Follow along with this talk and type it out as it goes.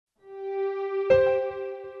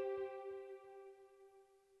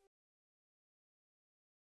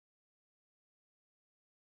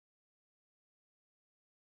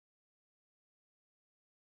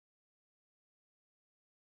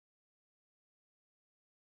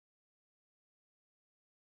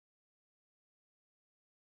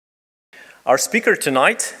Our speaker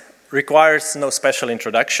tonight requires no special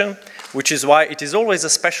introduction, which is why it is always a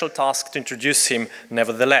special task to introduce him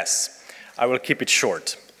nevertheless. I will keep it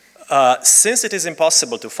short. Since it is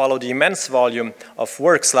impossible to follow the immense volume of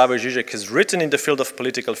work Slavoj Žižek has written in the field of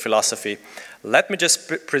political philosophy, let me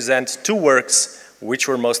just present two works which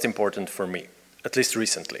were most important for me, at least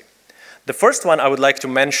recently. The first one I would like to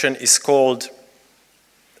mention is called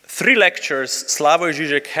 3 Lectures Slavoj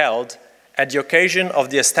Žižek Held at the occasion of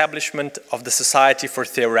the establishment of the Society for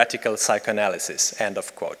Theoretical Psychoanalysis, end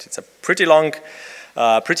of quote. It's a pretty long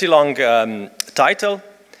title.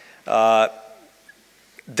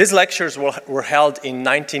 These lectures were held in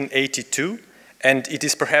 1982, and it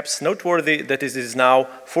is perhaps noteworthy that it is now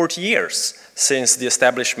 40 years since the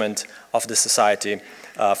establishment of the Society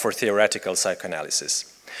for Theoretical Psychoanalysis.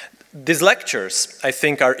 These lectures, I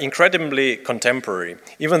think, are incredibly contemporary,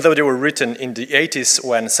 even though they were written in the 80s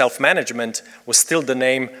when self-management was still the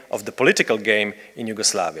name of the political game in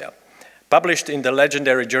Yugoslavia. Published in the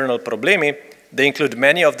legendary journal Problemi, they include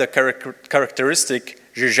many of the characteristic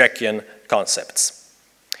Žižekian concepts.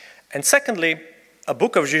 And secondly, a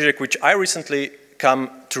book of Žižek which I recently come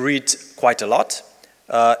to read quite a lot.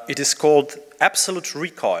 It is called Absolute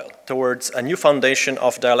Recoil Towards a New Foundation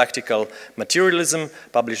of Dialectical Materialism,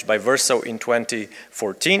 published by Verso in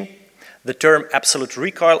 2014. The term absolute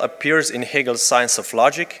recoil appears in Hegel's Science of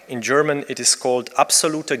Logic. In German, it is called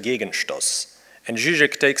absoluter Gegenstoß. And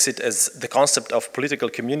Žižek takes it as the concept of political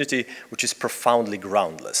community, which is profoundly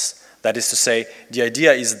groundless. That is to say, the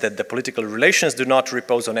idea is that the political relations do not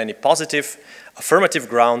repose on any positive, affirmative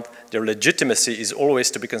ground. Their legitimacy is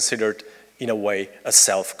always to be considered, in a way, as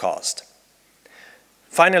self-caused.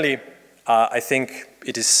 Finally, I think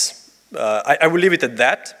it is, I will leave it at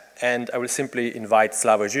that, and I will simply invite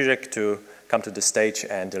Slavoj Žižek to come to the stage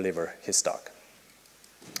and deliver his talk.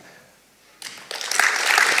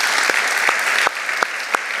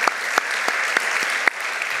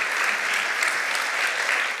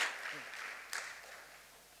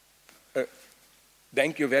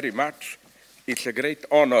 Thank you very much. It's a great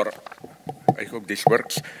honor. I hope this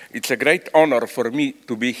works. It's a great honor for me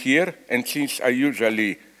to be here, and since I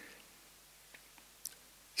usually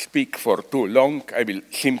speak for too long, I will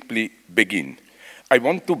simply begin. I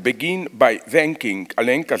want to begin by thanking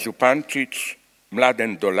Alenka Zupancic,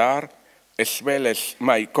 Mladen Dolar, as well as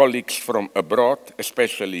my colleagues from abroad,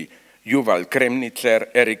 especially Yuval Kremnitzer,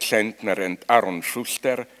 Eric Sentner, and Aaron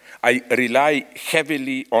Schuster. I rely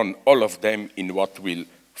heavily on all of them in what will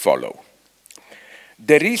follow.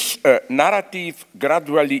 There is a narrative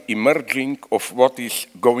gradually emerging of what is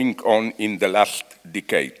going on in the last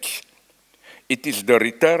decades. It is the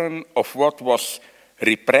return of what was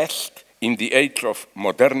repressed in the age of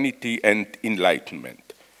modernity and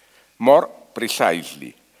enlightenment. More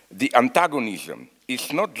precisely, the antagonism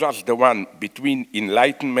is not just the one between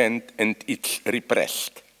enlightenment and its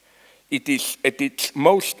repressed. It is at its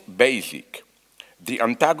most basic, the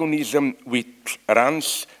antagonism which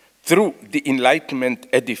runs through the Enlightenment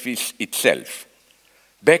edifice itself.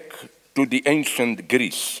 Back to the ancient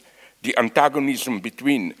Greece, the antagonism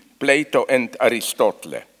between Plato and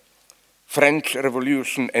Aristotle, French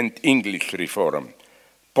Revolution and English Reform,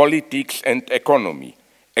 politics and economy,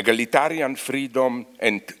 egalitarian freedom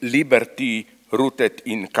and liberty rooted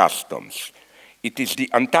in customs. It is the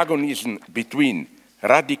antagonism between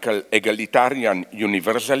radical egalitarian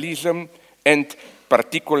universalism and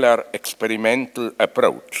particular experimental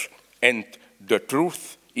approach. And the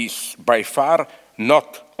truth is by far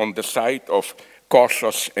not on the side of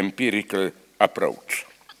cautious empirical approach.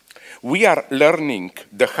 We are learning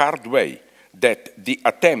the hard way that the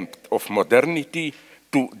attempt of modernity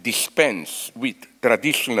to dispense with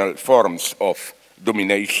traditional forms of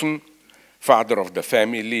domination, father of the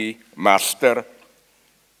family, master,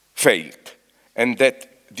 failed, and that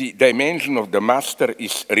the dimension of the master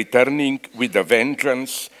is returning with a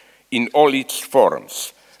vengeance in all its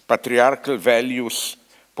forms: patriarchal values,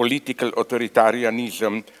 political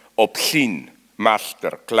authoritarianism, obscene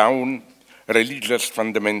master clown, religious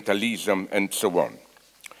fundamentalism, and so on.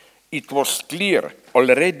 It was clear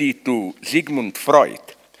already to Sigmund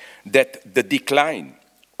Freud that the decline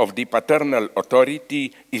of the paternal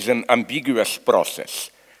authority is an ambiguous process.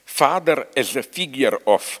 Father as a figure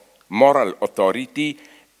of moral authority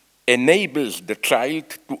enables the child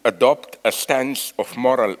to adopt a stance of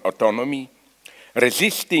moral autonomy,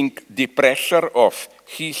 resisting the pressure of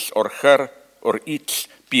his or her or its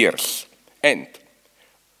peers, and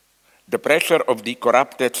the pressure of the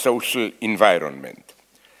corrupted social environment.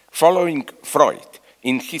 Following Freud,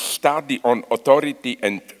 in his study on authority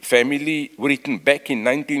and family, written back in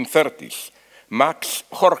 1930s, Max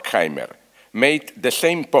Horkheimer made the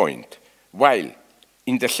same point while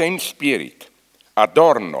in the same spirit,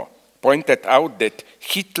 Adorno pointed out that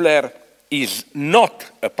Hitler is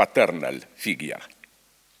not a paternal figure.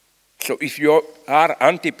 So if you are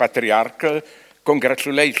anti-patriarchal,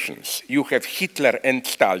 congratulations, you have Hitler and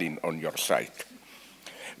Stalin on your side.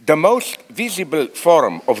 The most visible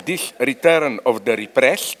form of this return of the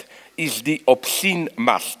repressed is the obscene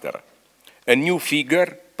master, a new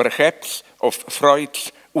figure, perhaps, of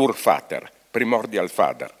Freud's Urvater, primordial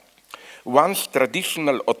father. Once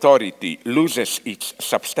traditional authority loses its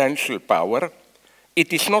substantial power,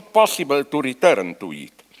 it is not possible to return to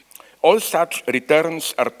it. All such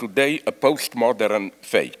returns are today a postmodern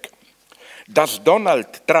fake. Does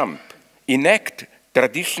Donald Trump enact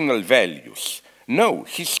traditional values? No,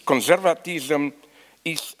 his conservatism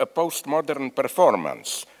is a postmodern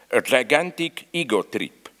performance, a gigantic ego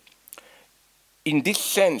trip. In this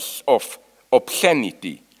sense of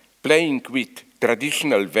obscenity, playing with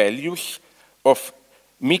traditional values, of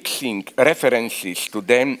mixing references to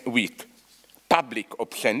them with public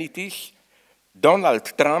obscenities,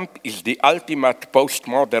 Donald Trump is the ultimate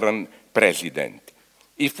postmodern president.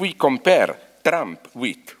 If we compare Trump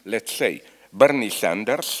with, let's say, Bernie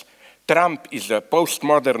Sanders, Trump is a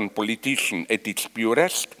postmodern politician at its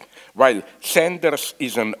purest, while Sanders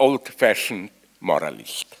is an old-fashioned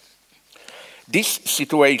moralist. This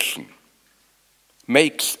situation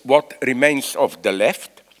makes what remains of the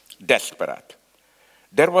left desperate.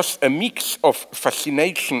 There was a mix of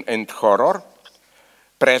fascination and horror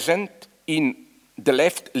present in the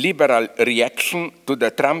left liberal reaction to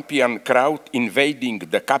the Trumpian crowd invading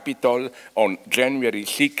the Capitol on January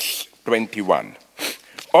 6, 21.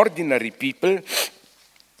 Ordinary people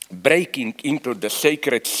breaking into the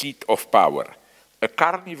sacred seat of power, a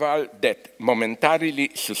carnival that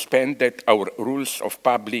momentarily suspended our rules of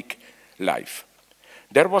public life.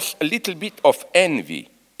 There was a little bit of envy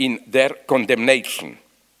in their condemnation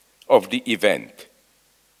of the event.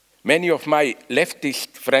 Many of my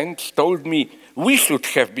leftist friends told me we should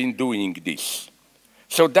have been doing this.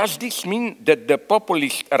 So does this mean that the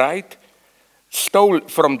populist right stole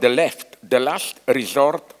from the left the last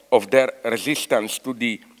resort of their resistance to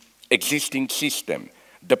the existing system,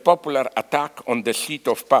 the popular attack on the seat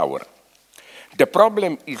of power? The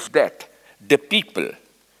problem is that the people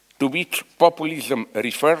to which populism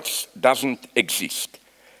refers doesn't exist.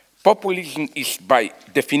 Populism is by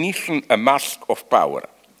definition a mask of power.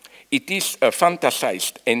 It is a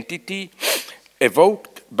fantasized entity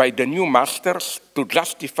evoked by the new masters to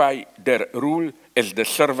justify their rule as the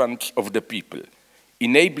servants of the people,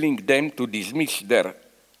 enabling them to dismiss their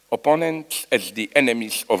opponents as the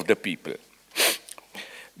enemies of the people.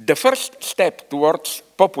 The first step towards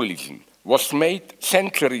populism was made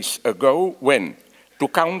centuries ago when, to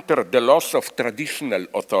counter the loss of traditional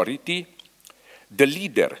authority, the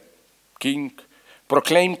leader, king,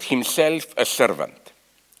 proclaimed himself a servant.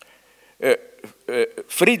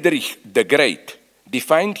 Friedrich the Great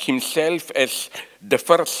defined himself as the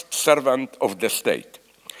first servant of the state.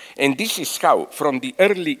 And this is how, from the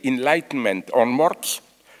early Enlightenment onwards,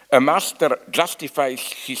 a master justifies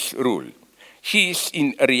his rule. He is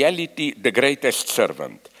in reality the greatest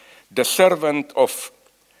servant, the servant of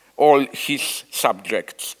all his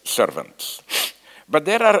subjects' servants. But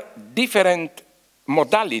there are different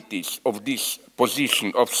modalities of this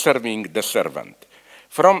position of serving the servant,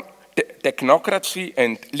 from technocracy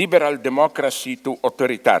and liberal democracy to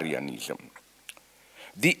authoritarianism.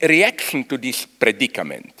 The reaction to this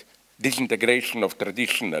predicament, disintegration of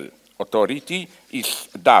traditional authority, is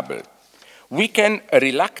double. We can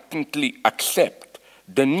reluctantly accept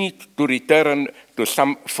the need to return to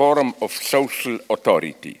some form of social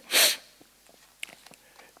authority.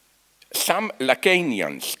 Some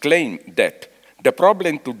Lacanians claim that the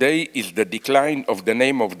problem today is the decline of the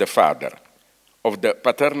name of the father, of the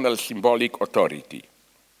paternal symbolic authority.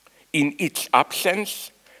 In its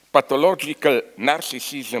absence, pathological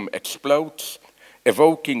narcissism explodes,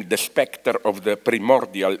 evoking the specter of the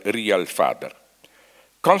primordial real father.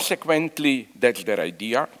 Consequently, that's their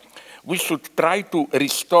idea, we should try to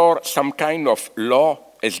restore some kind of law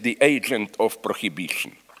as the agent of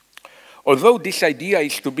prohibition. Although this idea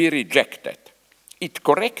is to be rejected, it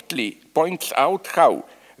correctly points out how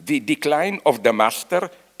the decline of the master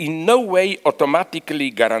in no way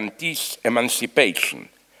automatically guarantees emancipation,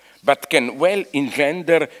 but can well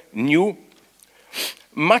engender new,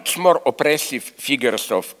 much more oppressive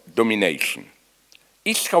figures of domination.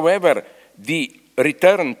 Is, however, the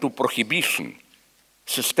return to prohibition,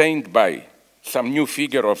 sustained by some new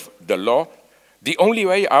figure of the law, the only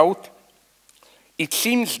way out? It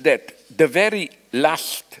seems that the very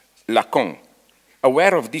last Lacan,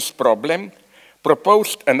 aware of this problem,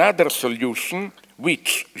 proposed another solution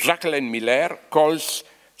which Jacqueline Miller calls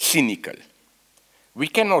cynical. We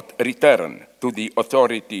cannot return to the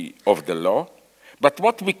authority of the law, but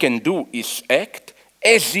what we can do is act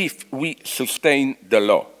as if we sustain the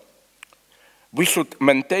law. We should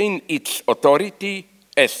maintain its authority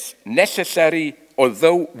as necessary,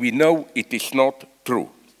 although we know it is not true.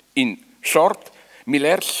 In short,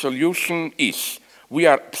 Miller's solution is, we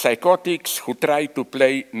are psychotics who try to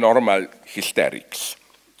play normal hysterics.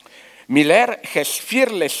 Miller has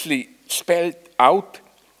fearlessly spelled out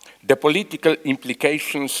the political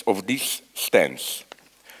implications of this stance.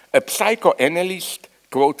 A psychoanalyst,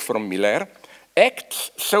 quote from Miller,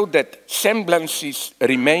 acts so that semblances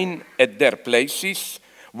remain at their places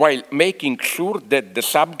while making sure that the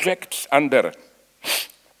subjects under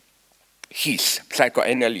his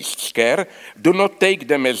psychoanalyst's care do not take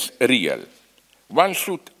them as real. One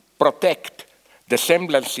should protect the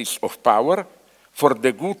semblances of power for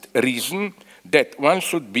the good reason that one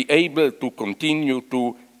should be able to continue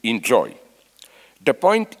to enjoy. The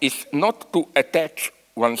point is not to attach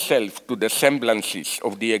oneself to the semblances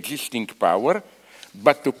of the existing power,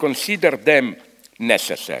 but to consider them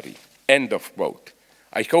necessary. End of quote.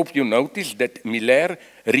 I hope you notice that Miller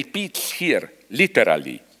repeats here,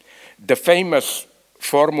 literally, the famous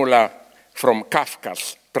formula from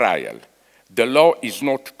Kafka's Trial. The law is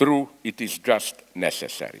not true, it is just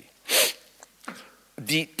necessary.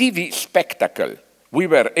 The TV spectacle we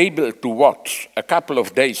were able to watch a couple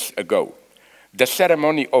of days ago, the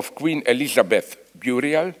ceremony of Queen Elizabeth's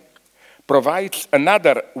burial, provides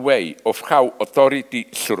another way of how authority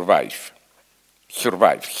survives.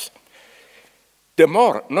 The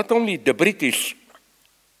more, not only the British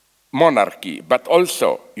monarchy, but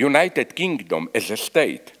also United Kingdom as a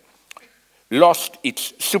state, lost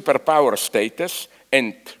its superpower status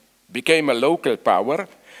and became a local power,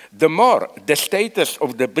 the more the status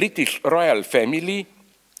of the British royal family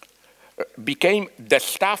became the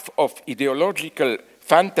stuff of ideological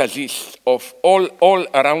fantasies of all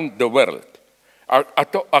around the world.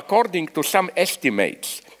 According to some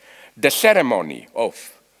estimates, the ceremony of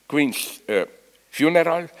Queen's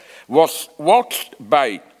funeral was watched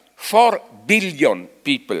by 4 billion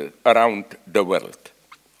people around the world.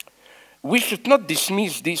 We should not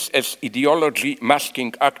dismiss this as ideology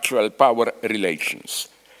masking actual power relations.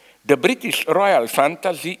 The British royal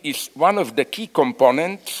fantasy is one of the key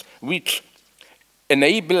components which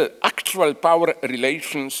enable actual power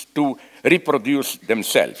relations to reproduce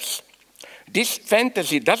themselves. This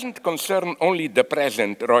fantasy doesn't concern only the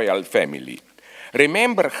present royal family.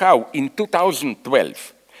 Remember how in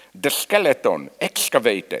 2012, the skeleton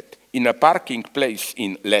excavated in a parking place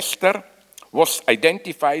in Leicester was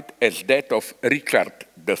identified as that of Richard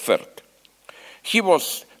III. He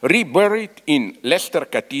was reburied in Leicester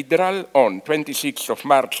Cathedral on 26th of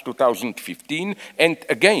March 2015, and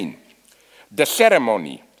again, the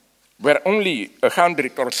ceremony, where only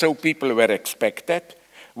 100 or so people were expected,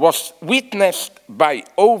 was witnessed by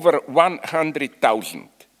over 100,000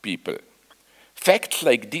 people. Facts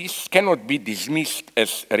like these cannot be dismissed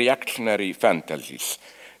as reactionary fantasies.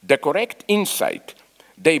 The correct insight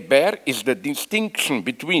they bear is the distinction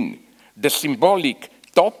between the symbolic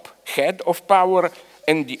top head of power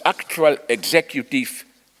and the actual executive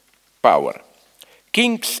power.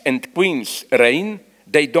 Kings and queens reign,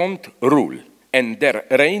 they don't rule, and their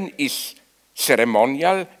reign is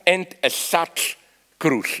ceremonial and as such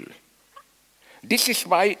crucial. This is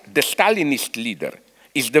why the Stalinist leader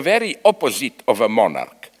is the very opposite of a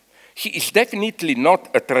monarch. He is definitely not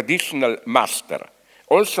a traditional master,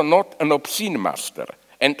 also not an obscene master,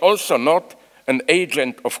 and also not an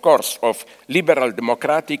agent, of course, of liberal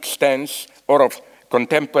democratic stance or of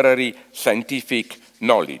contemporary scientific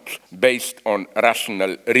knowledge based on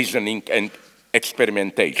rational reasoning and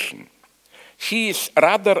experimentation. He is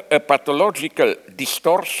rather a pathological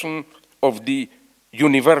distortion of the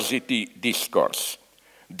university discourse,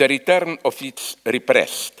 the return of its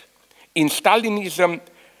repressed. In Stalinism,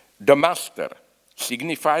 the master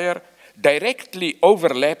signifier directly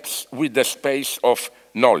overlaps with the space of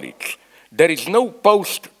knowledge. There is no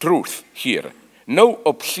post-truth here, no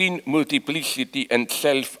obscene multiplicity and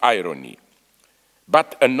self-irony,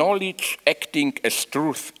 but a knowledge acting as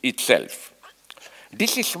truth itself.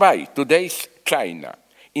 This is why today's China,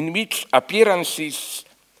 in which appearances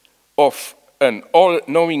of an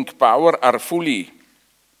all-knowing power are fully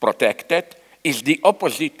protected, is the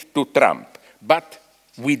opposite to Trump, but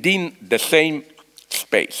within the same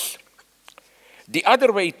space. The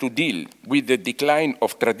other way to deal with the decline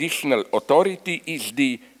of traditional authority is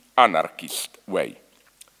the anarchist way.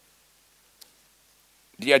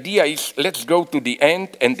 The idea is, let's go to the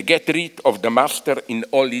end and get rid of the master in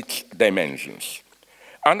all its dimensions.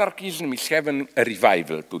 Anarchism is having a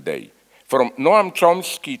revival today. From Noam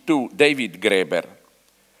Chomsky to David Graeber,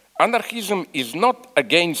 anarchism is not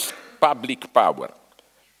against public power.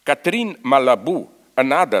 Catherine Malabou,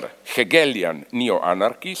 another Hegelian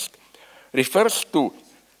neo-anarchist, refers to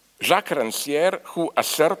Jacques Rancière, who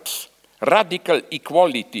asserts radical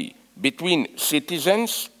equality between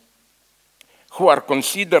citizens who are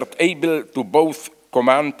considered able to both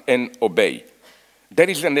command and obey. There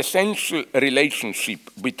is an essential relationship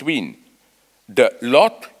between the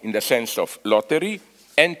lot, in the sense of lottery,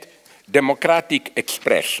 and democratic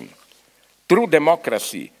expression. True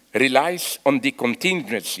democracy relies on the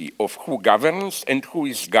contingency of who governs and who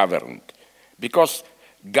is governed, because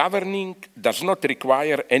governing does not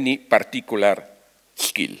require any particular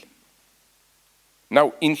skill.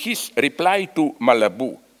 Now, in his reply to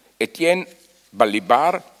Malabou, Etienne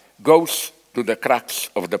Balibar goes to the crux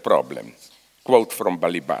of the problem. Quote from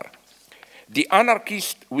Balibar. The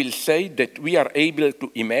anarchist will say that we are able to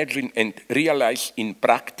imagine and realize in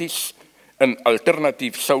practice an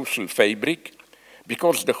alternative social fabric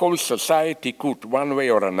because the whole society could, one way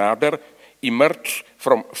or another, emerge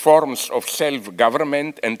from forms of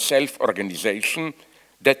self-government and self-organization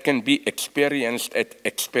that can be experienced and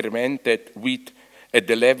experimented with at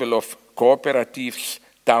the level of cooperatives,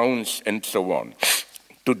 towns, and so on.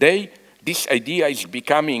 Today, this idea is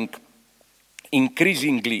becoming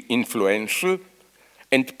increasingly influential,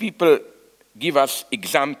 and people give us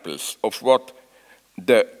examples of what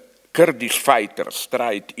the Kurdish fighters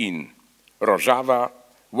tried in Rojava,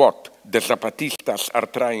 what the Zapatistas are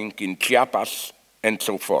trying in Chiapas, and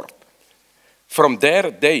so forth. From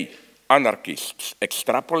there, they, anarchists,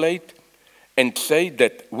 extrapolate and say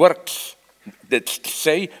that what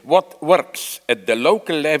works at the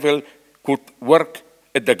local level could work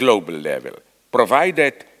at the global level,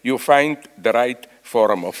 provided you find the right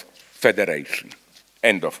form of federation.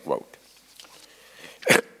 End of quote.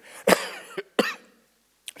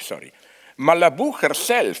 Sorry. Malabou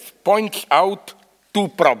herself points out two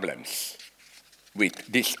problems with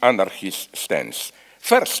this anarchist stance.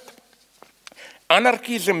 First,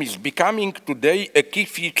 anarchism is becoming today a key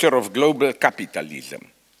feature of global capitalism.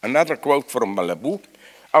 Another quote from Malabou,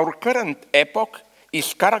 our current epoch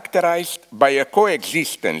is characterized by a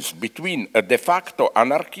coexistence between a de facto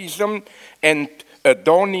anarchism and a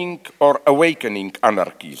dawning or awakening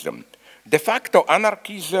anarchism. De facto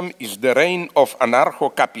anarchism is the reign of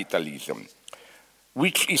anarcho-capitalism,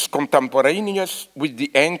 which is contemporaneous with the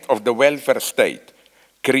end of the welfare state,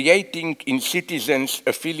 creating in citizens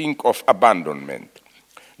a feeling of abandonment.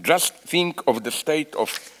 Just think of the state of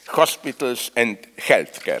hospitals and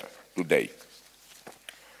healthcare today.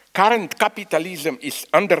 Current capitalism is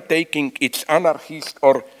undertaking its anarchist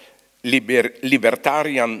or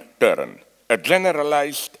libertarian turn, a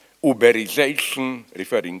generalized Uberization,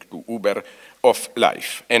 referring to Uber, of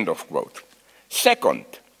life, end of quote. Second,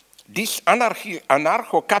 this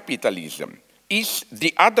anarcho-capitalism is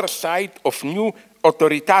the other side of new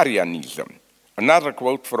authoritarianism. Another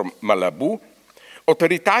quote from Malabou,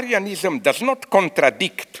 authoritarianism does not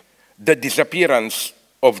contradict the disappearance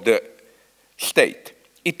of the state.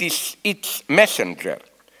 It is its messenger.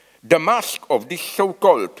 The mask of this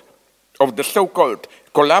so-called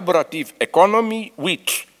collaborative economy,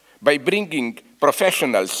 which, by bringing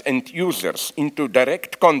professionals and users into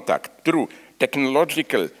direct contact through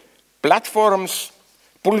technological platforms,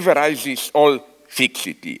 pulverizes all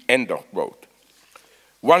fixity, end of quote.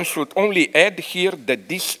 One should only add here that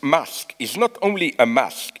this mask is not only a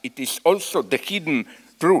mask, it is also the hidden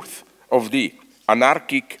truth of the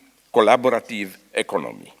anarchic collaborative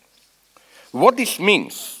economy. What this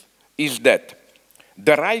means is that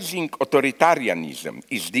the rising authoritarianism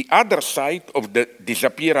is the other side of the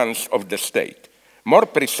disappearance of the state, more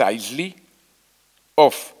precisely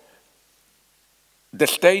of the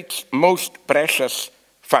state's most precious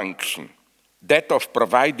function, that of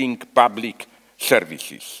providing public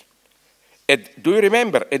services. Do you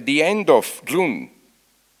remember at the end of June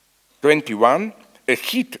 21, a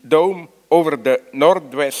heat dome over the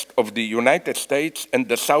northwest of the United States and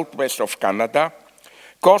the southwest of Canada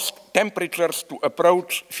caused temperatures to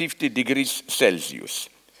approach 50 degrees Celsius.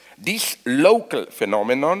 This local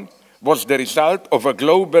phenomenon was the result of a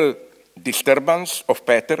global disturbance of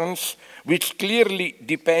patterns which clearly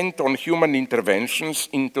depend on human interventions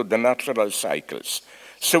into the natural cycles.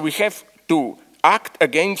 So we have to act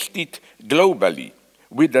against it globally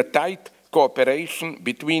with a tight cooperation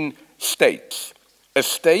between states. A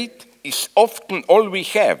state is often all we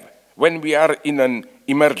have when we are in an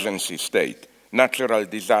emergency state. natural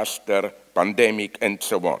disaster, pandemic, and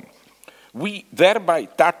so on. We thereby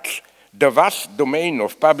touch the vast domain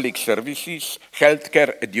of public services,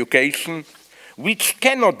 healthcare, education, which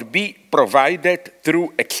cannot be provided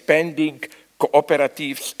through expanding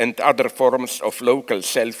cooperatives and other forms of local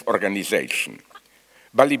self-organization.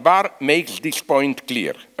 Balibar makes this point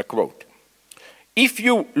clear, a quote. If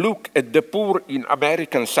you look at the poor in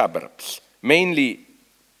American suburbs, mainly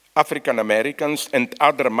African Americans and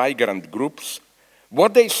other migrant groups,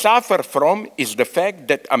 what they suffer from is the fact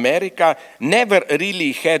that America never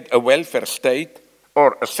really had a welfare state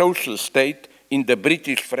or a social state in the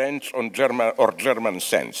British, French, or German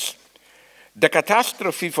sense. The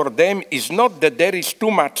catastrophe for them is not that there is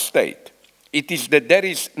too much state. It is that there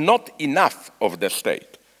is not enough of the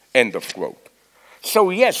state, end of quote. So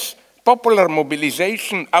yes, popular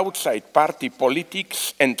mobilization outside party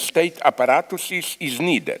politics and state apparatuses is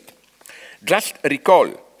needed. Just recall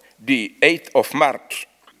the 8th of March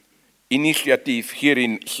initiative here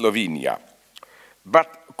in Slovenia.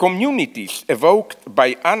 But communities evoked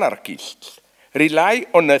by anarchists rely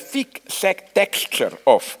on a thick texture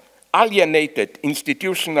of alienated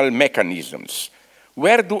institutional mechanisms.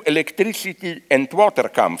 Where do electricity and water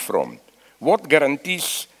come from? What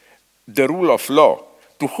guarantees the rule of law?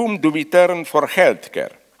 To whom do we turn for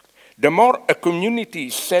healthcare? The more a community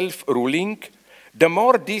is self-ruling, the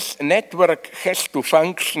more this network has to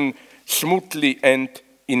function smoothly and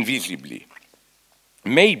invisibly.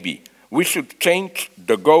 Maybe we should change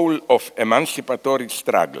the goal of emancipatory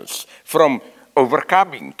struggles from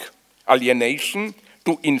overcoming alienation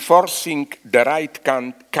to enforcing the right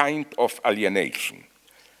kind of alienation,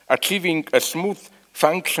 achieving a smooth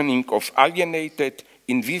functioning of alienated,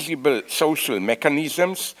 invisible social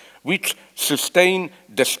mechanisms which sustain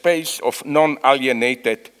the space of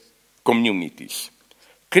non-alienated communities.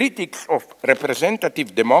 Critics of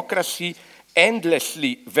representative democracy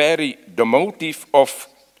endlessly vary the motive of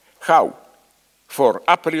how, for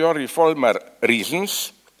a priori formal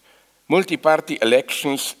reasons, multi-party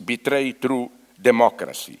elections betray true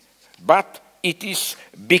democracy. But it is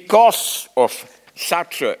because of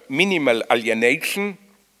such a minimal alienation,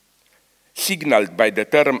 signaled by the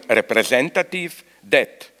term representative,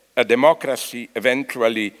 that a democracy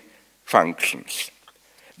eventually functions.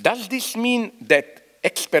 Does this mean that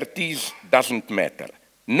expertise doesn't matter?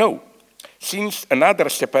 No, since another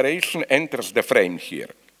separation enters the frame here.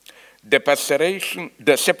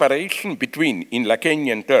 The separation between, in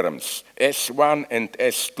Lacanian terms, S1 and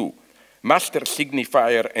S2, master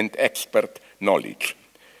signifier and expert knowledge.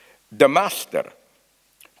 The master,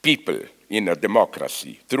 people in a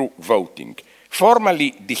democracy, through voting,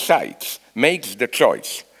 formally decides, makes the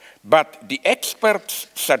choice, but the experts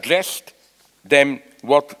suggest them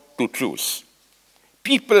what to choose.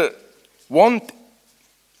 People want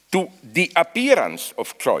the appearance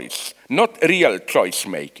of choice, not real choice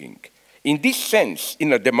making. In this sense,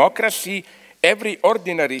 in a democracy, every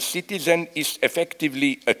ordinary citizen is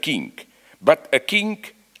effectively a king, but a king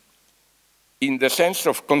in the sense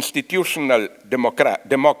of constitutional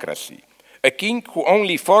democracy, a king who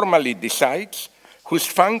only formally decides, whose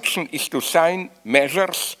function is to sign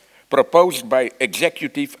measures proposed by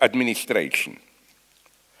executive administration.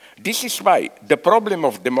 This is why the problem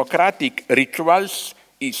of democratic rituals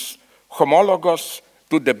is homologous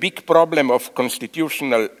to the big problem of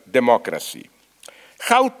constitutional democracy.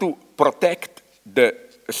 How to protect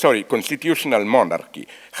constitutional monarchy.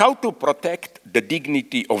 How to protect the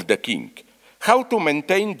dignity of the king. How to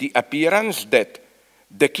maintain the appearance that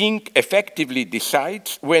the king effectively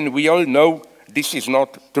decides when we all know this is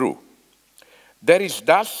not true. There is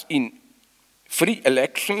thus in free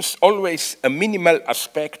elections always a minimal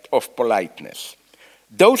aspect of politeness.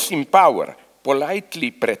 Those in power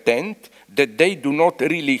politely pretend that they do not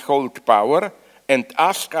really hold power and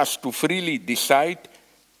ask us to freely decide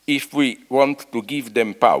if we want to give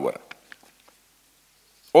them power.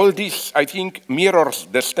 All this, I think, mirrors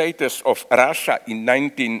the status of Russia in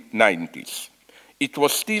 1990s. It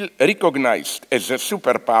was still recognized as a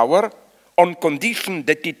superpower on condition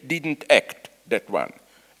that it didn't act that one.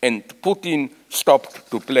 And Putin stopped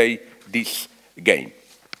to play this game.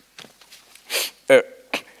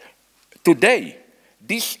 Today,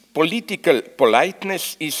 this political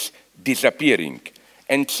politeness is disappearing.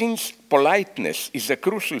 And since politeness is a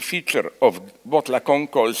crucial feature of what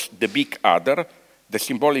Lacan calls the big other, the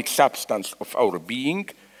symbolic substance of our being,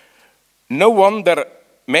 no wonder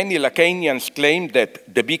many Lacanians claim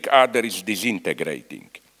that the big other is disintegrating.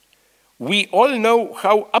 We all know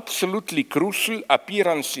how absolutely crucial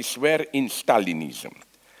appearances were in Stalinism.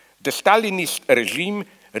 The Stalinist regime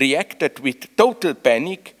reacted with total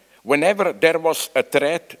panic whenever there was a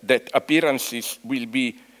threat that appearances will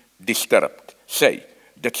be disturbed, say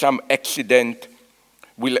that some accident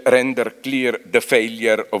will render clear the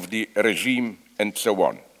failure of the regime and so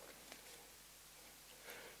on.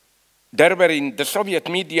 There were in the Soviet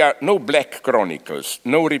media no black chronicles,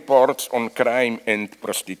 no reports on crime and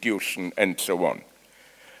prostitution and so on.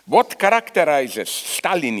 What characterizes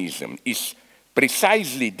Stalinism is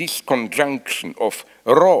precisely this conjunction of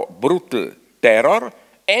raw, brutal terror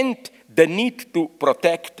and the need to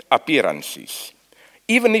protect appearances.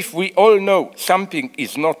 Even if we all know something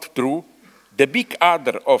is not true, the big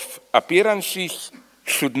other of appearances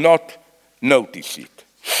should not notice it.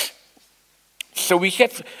 So we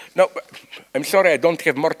have, now, I'm sorry I don't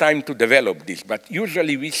have more time to develop this, but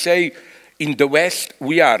usually we say in the West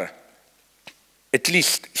we are at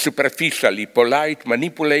least superficially polite,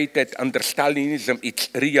 manipulated. Under Stalinism it's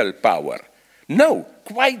real power. No,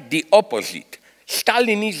 quite the opposite.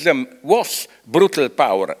 Stalinism was brutal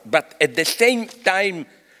power, but at the same time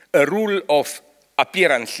a rule of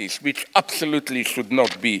appearances which absolutely should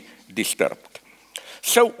not be disturbed.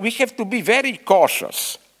 So we have to be very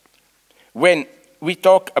cautious when we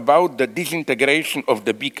talk about the disintegration of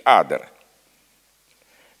the big other.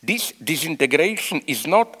 This disintegration is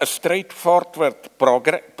not a straightforward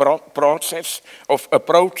process of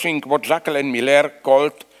approaching what Jacqueline Miller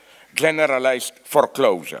called generalized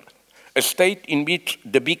foreclosure, a state in which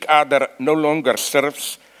the big other no longer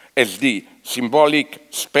serves as the symbolic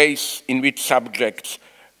space in which subjects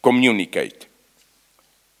communicate.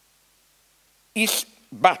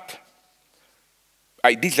 But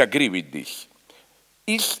I disagree with this.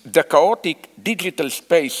 Is the chaotic digital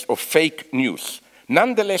space of fake news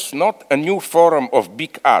nonetheless not a new form of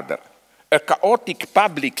big other, a chaotic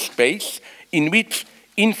public space in which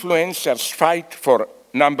influencers fight for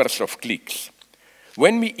numbers of clicks?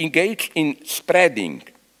 When we engage in spreading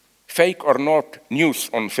fake or not news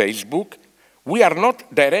on Facebook, we are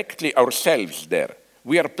not directly ourselves there.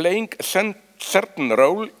 We are playing a certain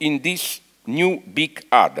role in this new big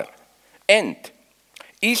other. And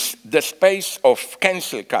is the space of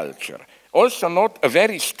cancel culture also not a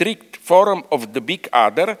very strict form of the big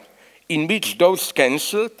other in which those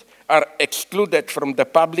cancelled are excluded from the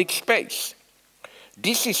public space?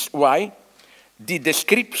 This is why the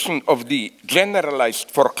description of the generalized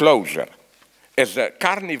foreclosure as a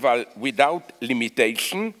carnival without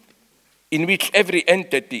limitation, in which every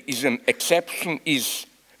entity is an exception, is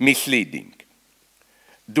misleading.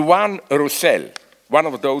 Duane Roussel, one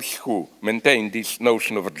of those who maintain this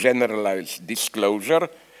notion of generalized disclosure,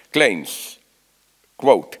 claims,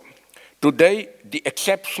 quote, "Today the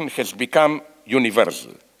exception has become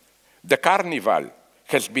universal. The carnival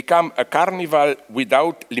has become a carnival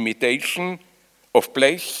without limitation of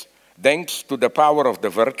place, thanks to the power of the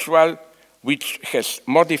virtual, which has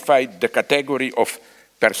modified the category of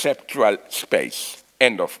perceptual space,"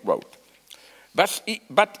 end of quote.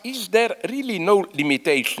 But is there really no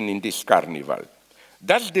limitation in this carnival?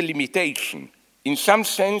 Does the limitation, in some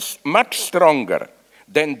sense much stronger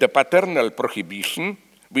than the paternal prohibition,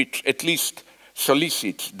 which at least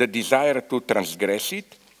solicits the desire to transgress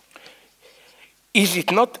it, is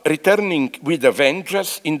it not returning with a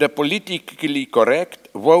vengeance in the politically correct,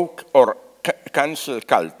 woke, or cancel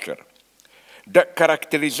culture? The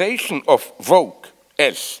characterization of woke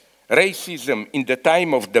as racism in the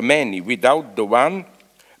time of the many without the one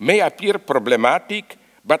may appear problematic,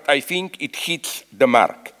 but I think it hits the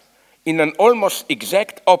mark. In an almost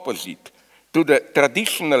exact opposite to the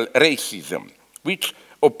traditional racism, which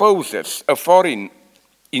opposes a foreign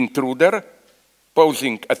intruder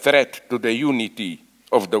posing a threat to the unity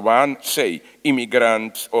of the one, say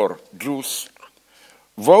immigrants or Jews,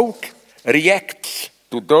 woke reacts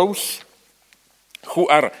to those who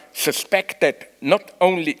are suspected not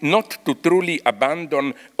only not to truly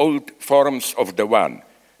abandon old forms of the one,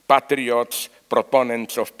 patriots,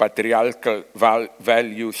 proponents of patriarchal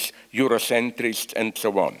values, Eurocentrists, and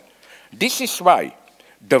so on. This is why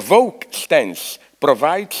the woke stance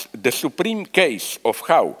provides the supreme case of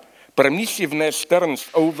how permissiveness turns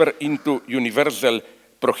over into universal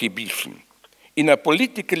prohibition. In a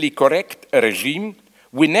politically correct regime,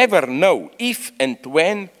 we never know if and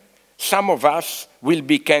when some of us will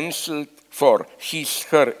be cancelled for his,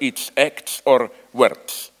 her, its acts or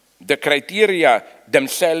words. The criteria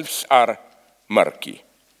themselves are murky.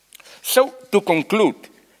 So, to conclude,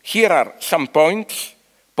 here are some points,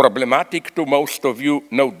 problematic to most of you,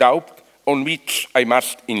 no doubt, on which I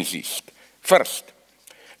must insist. First,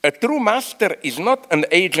 a true master is not an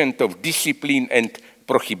agent of discipline and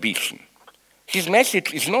prohibition. His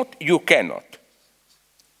message is not "you cannot,"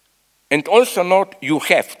 and also not "you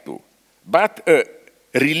have to," but a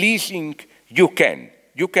releasing, you can.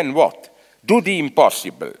 You can what? Do the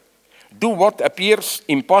impossible. Do what appears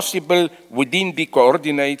impossible within the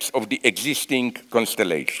coordinates of the existing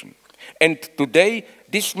constellation. And today,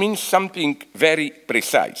 this means something very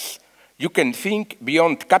precise. You can think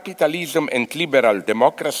beyond capitalism and liberal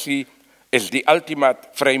democracy as the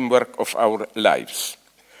ultimate framework of our lives.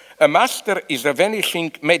 A master is a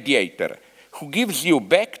vanishing mediator who gives you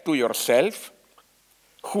back to yourself,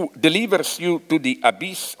 who delivers you to the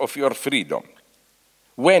abyss of your freedom.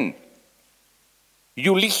 When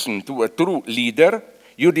you listen to a true leader,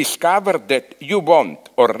 you discover that you want,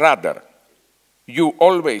 or rather, you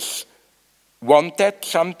always wanted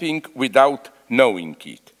something without knowing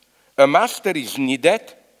it. A master is needed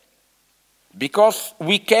because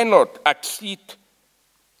we cannot accede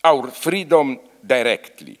our freedom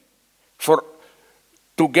directly.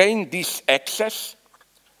 To gain this access,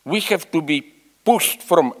 we have to be pushed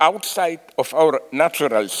from outside of our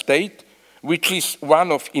natural state, which is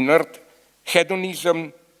one of inert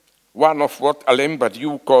hedonism, one of what Alain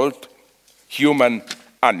Badiou called human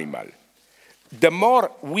animal. The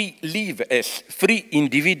more we live as free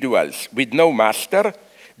individuals with no master,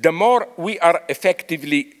 the more we are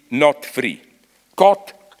effectively not free,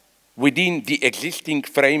 caught within the existing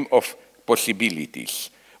frame of possibilities.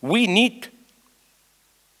 We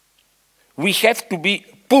have to be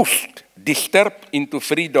pushed, disturbed into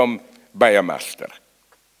freedom by a master.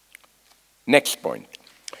 Next point.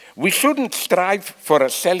 We shouldn't strive for a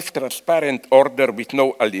self-transparent order with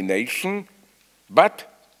no alienation, but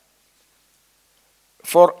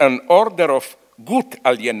for an order of good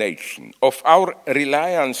alienation, of our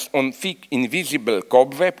reliance on thick, invisible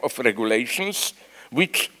cobweb of regulations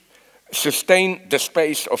which sustain the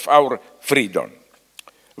space of our freedom.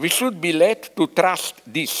 We should be led to trust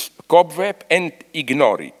this cobweb and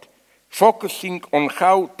ignore it, focusing on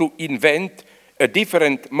how to invent a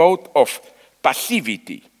different mode of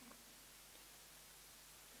passivity,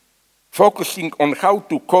 focusing on how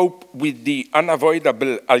to cope with the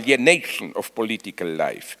unavoidable alienation of political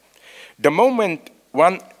life. The moment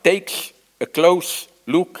one takes a close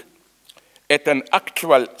look at an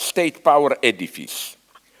actual state power edifice,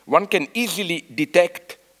 one can easily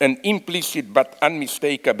detect an implicit but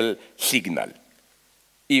unmistakable signal.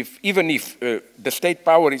 Even if the state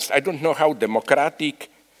power is, I don't know how democratic,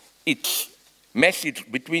 its message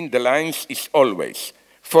between the lines is always,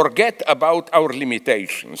 forget about our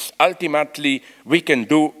limitations. Ultimately, we can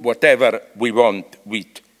do whatever we want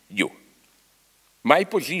with you. My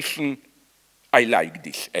position, I like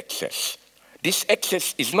this excess. This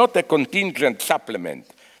excess is not a contingent supplement,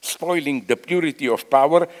 spoiling the purity of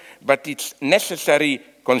power, but it's necessary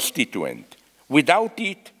constituent. Without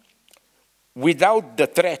it, without the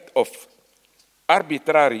threat of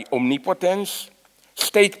arbitrary omnipotence,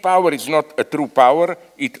 state power is not a true power,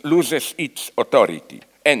 it loses its authority.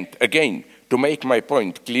 And again, to make my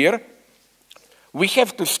point clear, we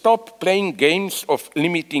have to stop playing games of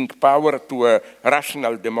limiting power to a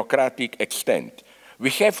rational democratic extent. We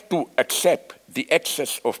have to accept the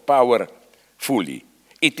excess of power fully.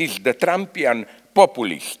 It is the Trumpian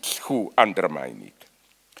populists who undermine it.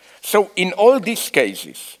 So in all these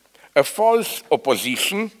cases, a false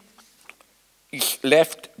opposition is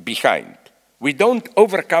left behind. We don't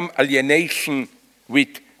overcome alienation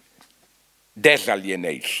with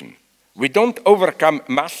desalienation. We don't overcome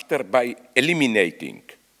master by eliminating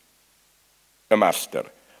a master.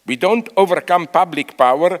 We don't overcome public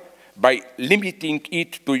power by limiting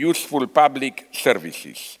it to useful public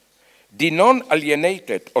services. The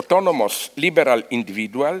non-alienated, autonomous, liberal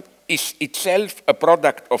individual is itself a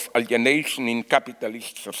product of alienation in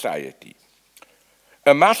capitalist society.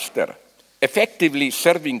 A master effectively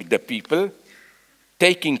serving the people,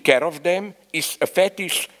 taking care of them, is a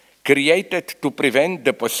fetish created to prevent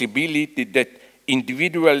the possibility that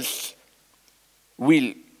individuals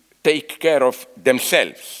will take care of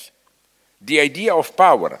themselves. The idea of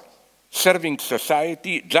power, serving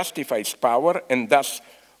society, justifies power and thus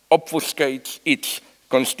obfuscates its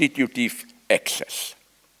constitutive excess.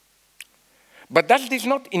 But does this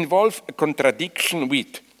not involve a contradiction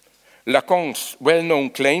with Lacan's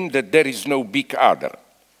well-known claim that there is no big other?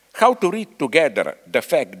 How to read together the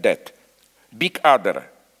fact that big other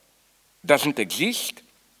doesn't exist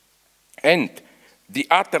and the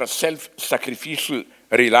utter self-sacrificial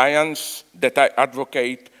reliance that I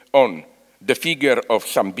advocate on the figure of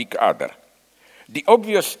some big other? The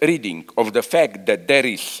obvious reading of the fact that there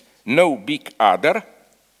is no big other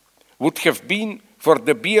would have been for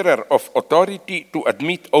the bearer of authority to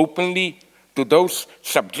admit openly to those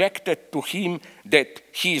subjected to him that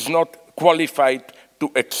he is not qualified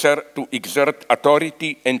to exert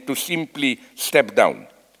authority and to simply step down,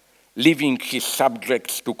 leaving his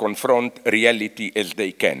subjects to confront reality as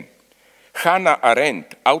they can. Hannah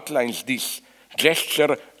Arendt outlines this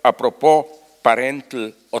gesture apropos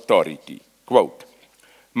parental authority. Quote,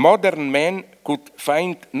 modern man could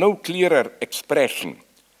find no clearer expression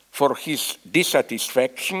for his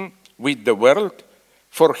dissatisfaction with the world,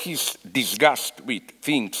 for his disgust with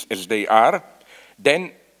things as they are,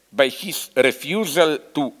 than by his refusal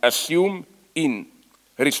to assume, in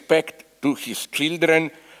respect to his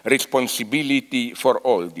children, responsibility for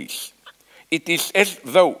all this. It is as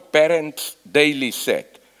though parents daily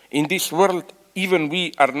said, in this world, even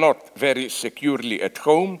we are not very securely at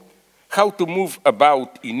home, how to move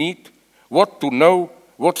about in it, what to know,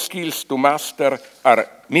 what skills to master are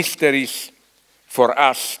mysteries for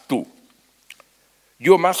us too.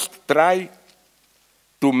 You must try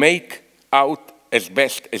to make out as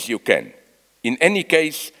best as you can. In any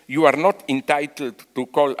case, you are not entitled to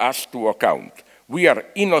call us to account. We are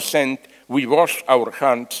innocent, we wash our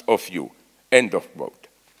hands of you. End of quote.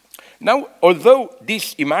 Now, although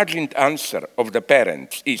this imagined answer of the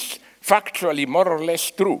parents is factually more or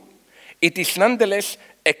less true, it is nonetheless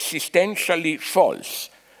existentially false.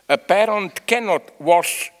 A parent cannot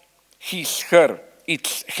wash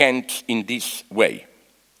its hands in this way.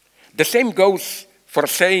 The same goes for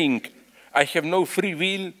saying, I have no free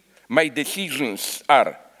will, my decisions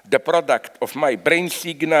are the product of my brain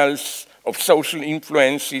signals, of social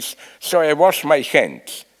influences, so I wash my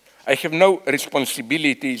hands. I have no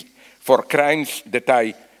responsibility for crimes that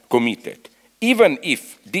I committed. Even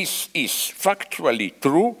if this is factually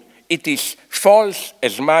true, it is false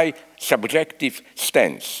as my subjective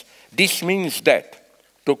stance. This means that,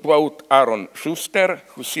 to quote Aaron Schuster,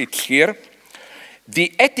 who sits here,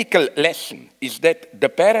 the ethical lesson is that the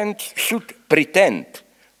parents should pretend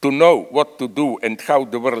to know what to do and how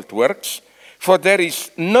the world works, for there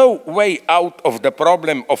is no way out of the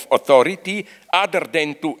problem of authority other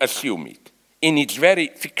than to assume it, in its very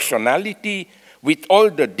fictionality, with all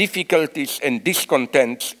the difficulties and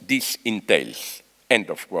discontents this entails. End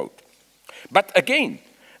of quote. But again,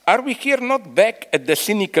 are we here not back at the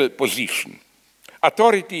cynical position?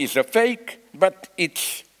 Authority is a fake, but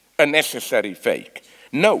it's a necessary fake.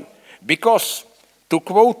 No, because, to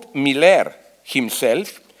quote Miller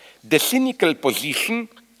himself, the cynical position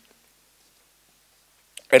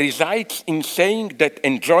resides in saying that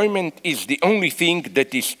enjoyment is the only thing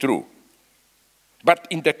that is true. But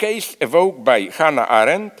in the case evoked by Hannah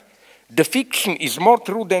Arendt, the fiction is more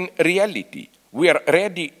true than reality. We are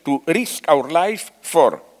ready to risk our life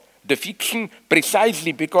for the fiction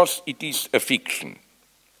precisely because it is a fiction.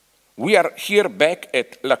 We are here back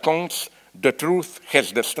at Lacan's "the truth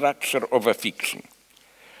has the structure of a fiction."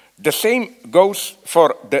 The same goes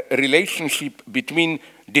for the relationship between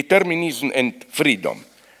determinism and freedom.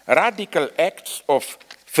 Radical acts of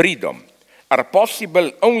freedom are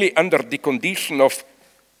possible only under the condition of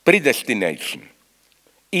predestination.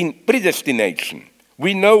 In predestination,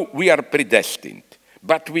 we know we are predestined,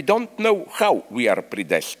 but we don't know how we are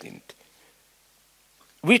predestined.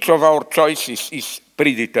 Which of our choices is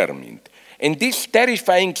predetermined? And this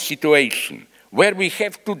terrifying situation where we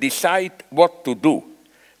have to decide what to do,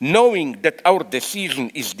 knowing that our decision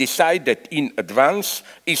is decided in advance,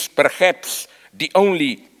 is perhaps the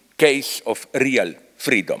only case of real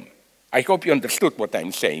freedom. I hope you understood what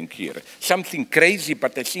I'm saying here. Something crazy,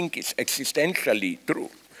 but I think it's existentially true.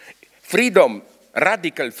 Freedom,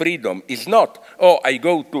 radical freedom, is not, oh, I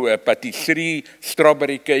go to a patisserie,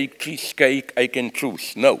 strawberry cake, cheesecake, I can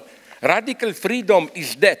choose. No. Radical freedom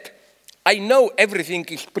is that I know everything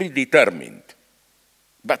is predetermined,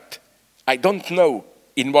 but I don't know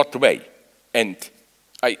in what way. And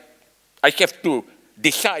I have to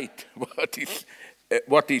decide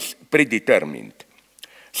what is predetermined.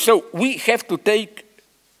 So we have to take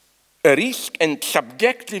a risk and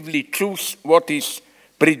subjectively choose what is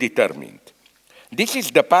predetermined. This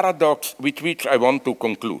is the paradox with which I want to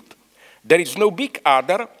conclude. There is no big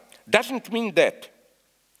other doesn't mean that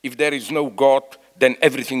if there is no God, then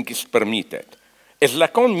everything is permitted. As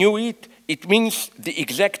Lacan knew it, it means the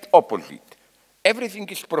exact opposite. Everything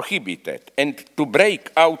is prohibited, and to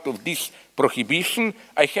break out of this prohibition,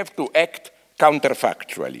 I have to act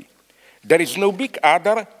counterfactually. There is no big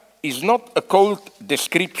other is not a cold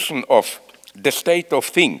description of the state of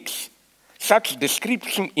things. Such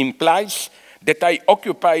description implies that I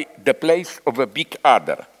occupy the place of a big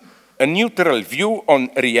other, a neutral view on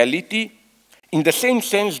reality, in the same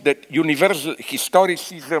sense that universal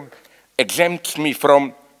historicism exempts me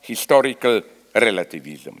from historical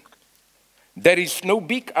relativism. There is no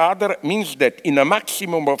big other means that in a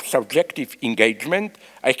maximum of subjective engagement,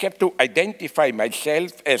 I have to identify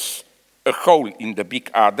myself as a hole in the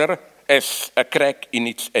big other, as a crack in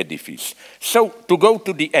its edifice. So, to go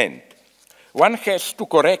to the end, one has to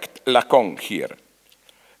correct Lacan here.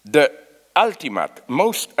 The ultimate,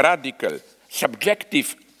 most radical,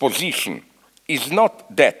 subjective position is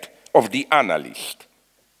not that of the analyst.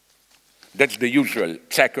 That's the usual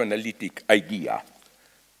psychoanalytic idea.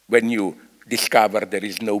 When you discover there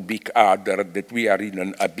is no big other, that we are in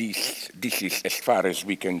an abyss, this is as far as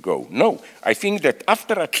we can go. No, I think that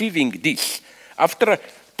after achieving this, after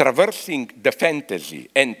traversing the fantasy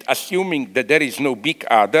and assuming that there is no big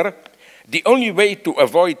other, the only way to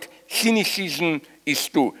avoid cynicism is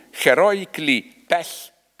to heroically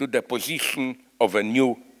pass to the position of a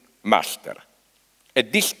new master.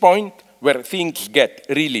 At this point, where things get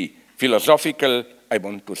really philosophical, I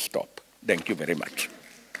want to stop. Thank you very much.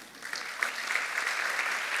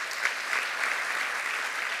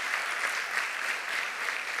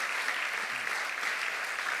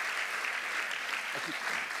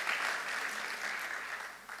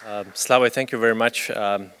 Slavoj, thank you very much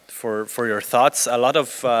for your thoughts. A lot of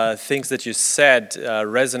things that you said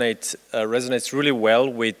resonates really well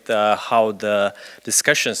with how the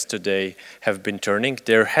discussions today have been turning.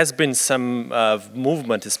 There has been some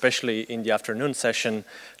movement, especially in the afternoon session,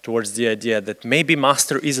 towards the idea that maybe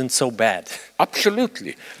master isn't so bad.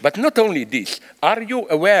 Absolutely. But not only this, are you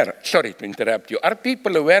aware, sorry to interrupt you, are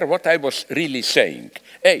people aware what I was really saying?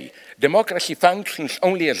 A, democracy functions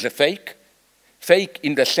only as a fake. Fake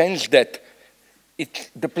in the sense that it's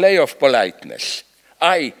the play of politeness.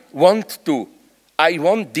 I want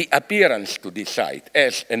the appearance to decide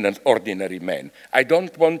as an ordinary man. I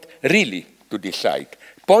don't want really to decide.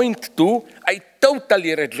 Point two, I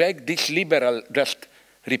totally reject this liberal, just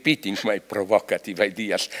repeating my provocative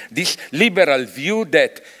ideas, this liberal view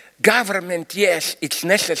that government, yes, it's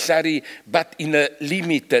necessary, but in a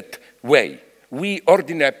limited way. We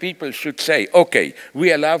ordinary people should say, okay,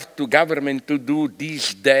 we allow the government to do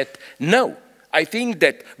this, that. No, I think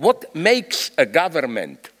that what makes a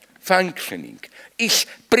government functioning is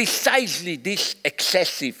precisely this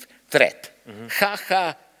excessive threat.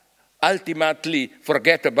 Ha, ultimately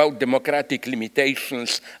forget about democratic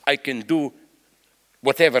limitations, I can do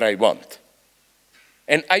whatever I want.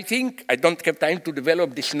 And I think, I don't have time to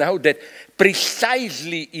develop this now, that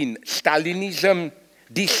precisely in Stalinism,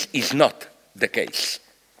 this is not the case.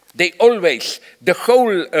 They always, the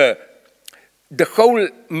whole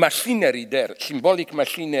machinery there, symbolic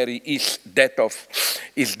machinery, is that of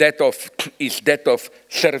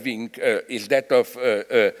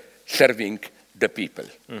serving the people.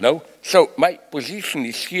 No, so my position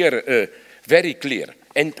is here very clear,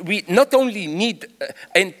 and we not only need.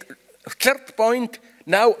 And third point,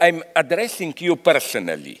 now I'm addressing you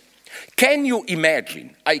personally. Can you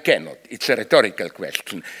imagine, I cannot, it's a rhetorical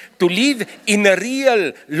question, to live in a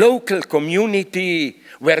real local community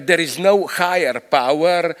where there is no higher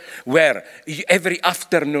power, where every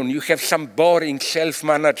afternoon you have some boring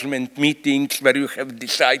self-management meetings where you have to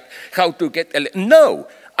decide how to get elected? No,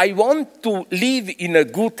 I want to live in a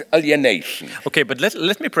good alienation. Okay, but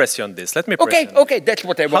let me press you on this. Okay, that's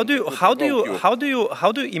what I want. How do you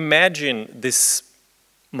imagine this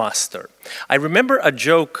master? I remember a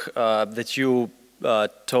joke that you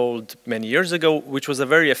told many years ago, which was a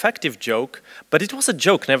very effective joke, but it was a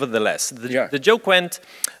joke nevertheless. The joke went,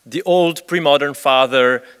 the old pre-modern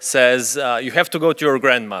father says, you have to go to your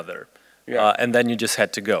grandmother, and then you just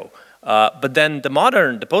had to go. But then the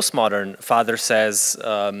postmodern father says,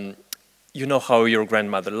 you know how your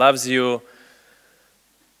grandmother loves you,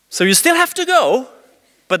 so you still have to go,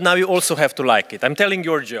 but now you also have to like it. I'm telling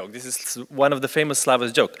your joke. This is one of the famous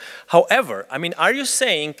Slavoj joke. However, I mean, are you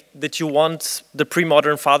saying that you want the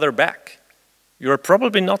pre-modern father back? You're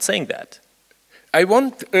probably not saying that. I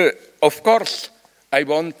want, of course, I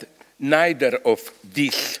want neither of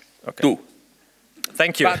these two.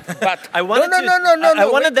 Thank you. But I wanted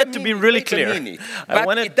that to be really clear.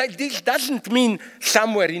 This doesn't mean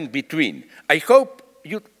somewhere in between. I hope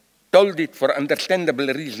you told it for understandable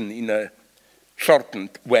reason in a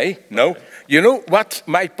shortened way, no? You know what's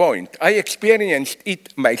my point? I experienced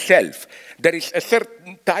it myself. There is a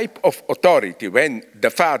certain type of authority when the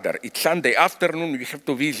father, it's Sunday afternoon, you have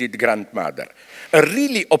to visit grandmother. A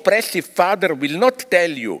really oppressive father will not tell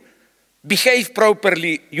you, behave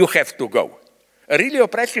properly, you have to go. A really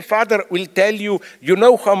oppressive father will tell you, you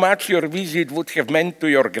know how much your visit would have meant to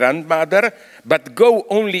your grandmother, but go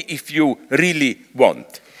only if you really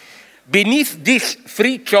want. Beneath this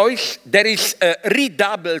free choice, there is a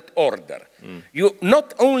redoubled order. You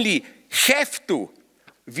not only have to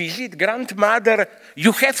visit grandmother,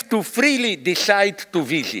 you have to freely decide to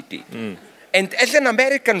visit it. And as an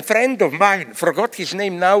American friend of mine, forgot his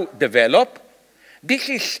name now, developed, this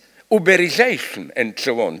is Uberization and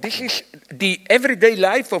so on. This is the everyday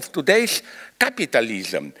life of today's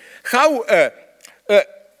capitalism. How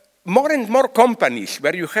more and more companies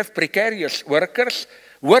where you have precarious workers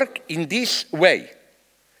work in this way.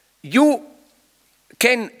 You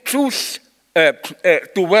can choose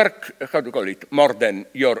to work, how do you call it, more than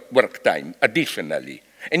your work time, additionally.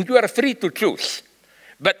 And you are free to choose.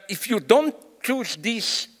 But if you don't choose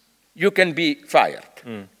this, you can be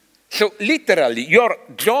fired. So literally, your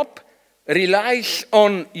job relies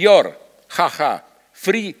on your,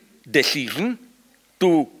 free decision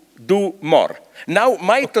to do more. Now,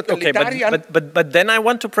 my totalitarian... Okay, but then I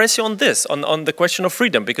want to press you on this, on the question of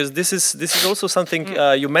freedom, because this is also something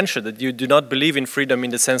you mentioned, that you do not believe in freedom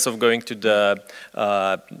in the sense of going to the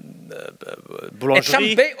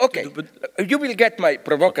boulangerie. Okay, you will get my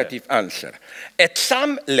provocative answer. At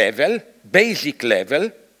some level, basic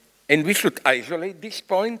level, and we should isolate this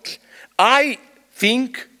point, I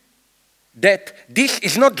think that this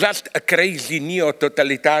is not just a crazy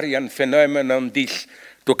neo-totalitarian phenomenon, this.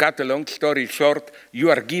 To cut a long story short,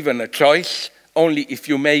 you are given a choice only if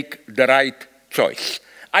you make the right choice.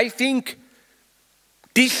 I think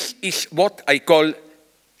this is what I call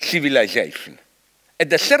civilization.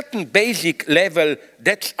 At a certain basic level,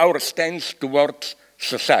 that's our stance towards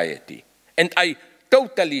society. And I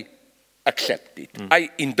totally accept it.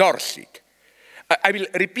 I endorse it. I will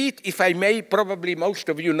repeat, if I may, probably most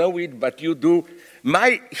of you know it, but you do.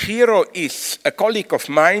 My hero is a colleague of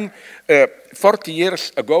mine. 40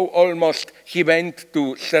 years ago, almost, he went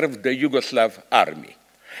to serve the Yugoslav army.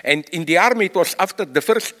 And in the army, it was after the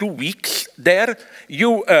first 2 weeks there,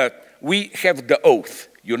 we have the oath,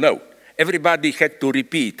 you know. Everybody had to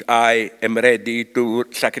repeat, I am ready to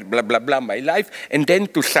sacrifice, blah, blah, blah, my life, and then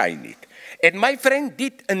to sign it. And my friend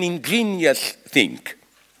did an ingenious thing.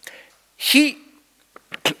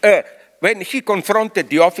 When he confronted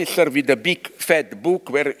the officer with a big fat book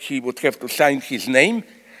where he would have to sign his name,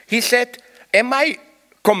 he said, am I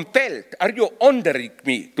compelled, are you ordering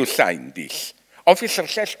me to sign this? Officer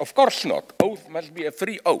says, of course not. Oath must be a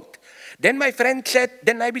free oath. Then my friend said,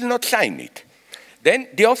 then I will not sign it. Then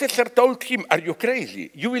the officer told him, are you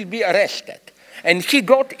crazy? You will be arrested. And he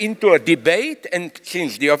got into a debate, and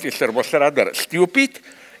since the officer was rather stupid,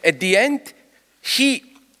 at the end, he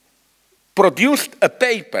produced a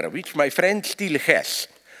paper, which my friend still has,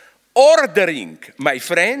 ordering my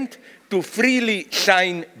friend to freely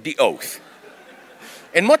sign the oath.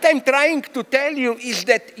 And what I'm trying to tell you is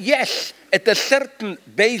that, yes, at a certain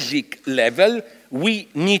basic level, we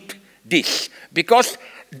need this. Because,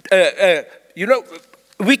 you know,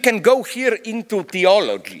 we can go here into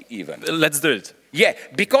theology even. Let's do it. Yeah,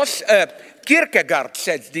 because Kierkegaard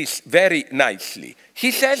says this very nicely.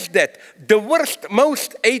 He says that the worst,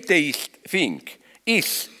 most atheist thing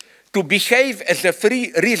is to behave as a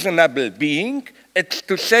free, reasonable being. It's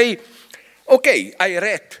to say, okay, I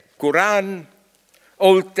read Quran,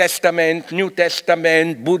 Old Testament, New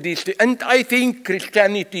Testament, Buddhist, and I think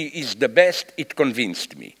Christianity is the best. It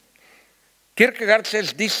convinced me. Kierkegaard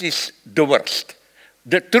says this is the worst.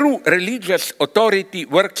 The true religious authority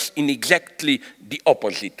works in exactly the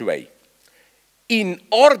opposite way. In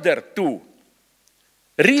order to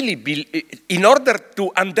in order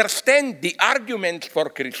to understand the argument for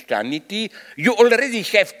Christianity, you already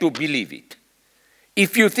have to believe it.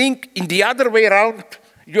 If you think in the other way around,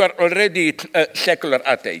 you are already a secular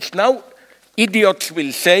atheist. Now, idiots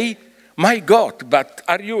will say, my God, but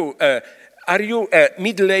are you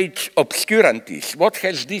middle-aged obscurantists? What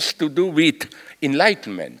has this to do with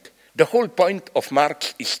Enlightenment? The whole point of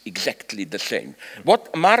Marx is exactly the same.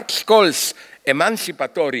 What Marx calls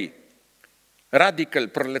emancipatory radical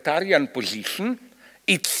proletarian position,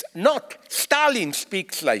 it's not. Stalin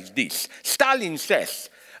speaks like this. Stalin says,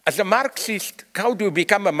 as a Marxist, how do you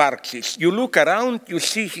become a Marxist? You look around, you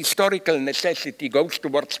see historical necessity goes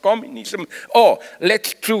towards communism. Oh,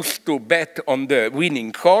 let's choose to bet on the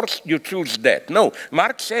winning horse, you choose that. No,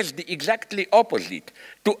 Marx says the exactly opposite.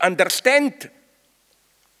 To understand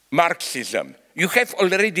Marxism, you have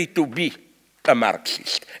already to be a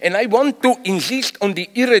Marxist. And I want to insist on the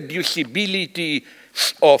irreducibility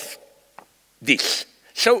of this.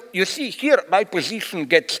 So you see here my position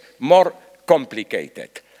gets more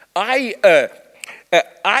complicated. I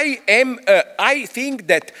think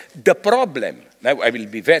that the problem, now I will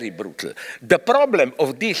be very brutal, the problem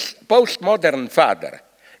of this postmodern father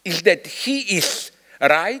is that he is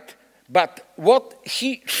right, but what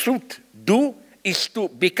he should do is to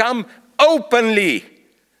become openly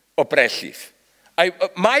oppressive.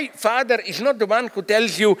 My father is not the one who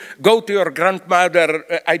tells you, go to your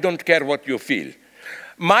grandmother, I don't care what you feel.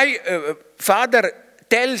 My father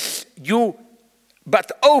tells you,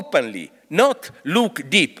 but openly, not look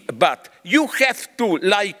deep, but you have to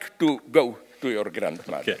like to go to your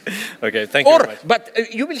grandmother. Okay, thank you very much.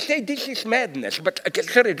 But you will say this is madness. But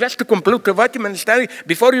sorry, just to conclude the Vatican study,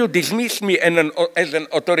 before you dismiss me as an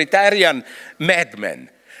authoritarian madman,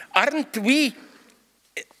 aren't we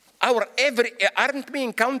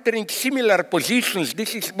encountering similar positions?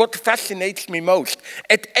 This is what fascinates me most.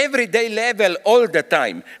 At everyday level, all the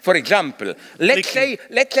time. For example, let's say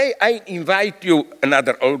I invite you,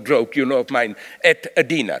 another old joke, you know of mine, at a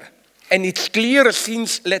dinner. And it's clear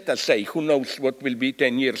since, let us say, who knows what will be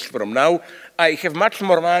 10 years from now, I have much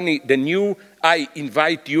more money than you, I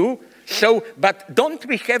invite you. So, but don't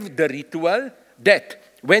we have the ritual that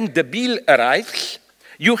when the bill arrives,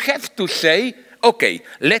 you have to say, okay,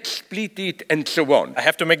 let's split it and so on. I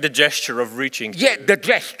have to make the gesture of reaching. Yeah, the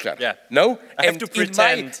gesture. Yeah. No? I have to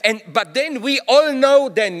pretend. But then we all know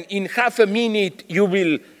then in half a minute you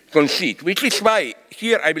will concede, which is why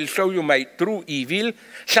here I will show you my true evil.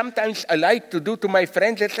 Sometimes I like to do to my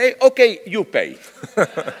friends and say, okay, you pay.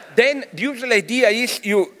 Then the usual idea is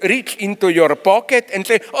you reach into your pocket and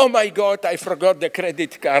say, oh my God, I forgot the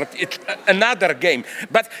credit card. It's another game.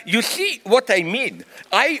 But you see what I mean.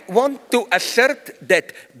 I want to assert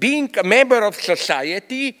that being a member of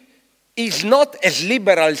society is not, as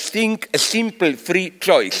liberals think, a simple free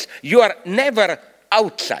choice. You are never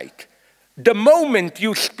outside. The moment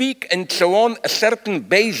you speak and so on, a certain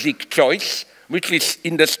basic choice, which is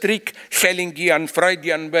in the strict Schellingian,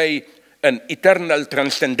 Freudian way, an eternal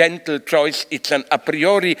transcendental choice, it's an a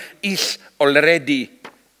priori, is already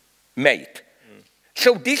made.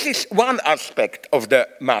 So this is one aspect of the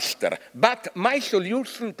master. But my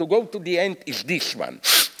solution to go to the end is this one.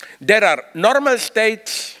 There are normal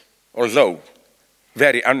states, although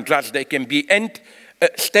very unjust they can be, and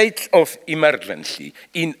states of emergency.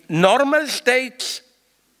 In normal states,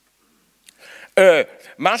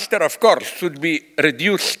 master, of course, should be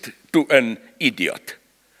reduced to an idiot.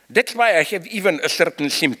 That's why I have even a certain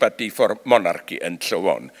sympathy for monarchy and so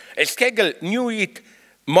on. As Hegel knew it,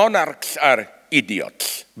 monarchs are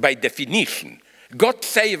idiots, by definition. God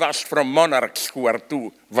save us from monarchs who are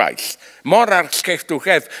too wise. Monarchs have to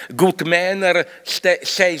have good manner,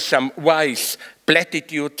 say some wise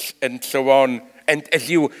platitudes and so on. And as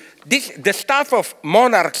the stuff of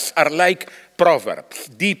monarchs are like proverbs,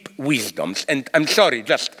 deep wisdoms. And I'm sorry,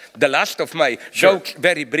 just the last of my jokes,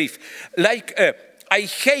 very brief. Like, I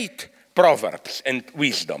hate proverbs and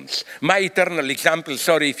wisdoms. My eternal example,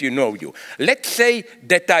 sorry if you know you. Let's say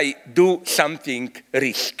that I do something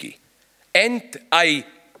risky and I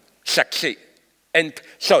succeed. And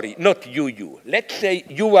sorry, not you. Let's say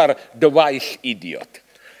you are the wise idiot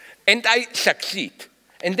and I succeed.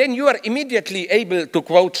 And then you are immediately able to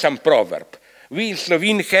quote some proverb. We in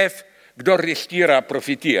Slovene have kdor riskira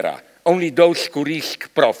profitira, only those who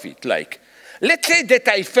risk profit. Like, let's say that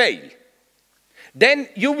I fail. Then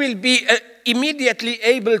you will be immediately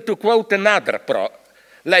able to quote another proverb.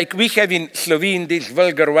 Like we have in Slovene this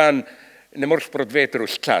vulgar one, ne moreš proti vetru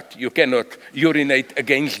sčat, you cannot urinate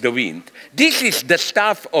against the wind. This is the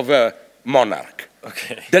stuff of a monarch.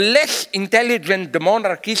 Okay. The less intelligent the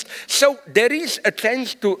monarch is, so there is a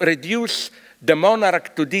chance to reduce the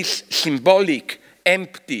monarch to this symbolic,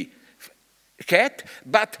 empty head,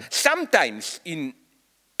 but sometimes in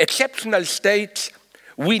exceptional states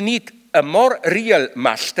we need a more real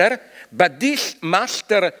master, but this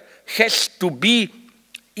master has to be,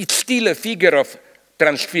 it's still a figure of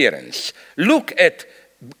transference. Look at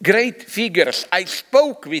great figures. I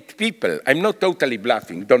spoke with people, I'm not totally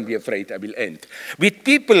bluffing, don't be afraid, I will end. With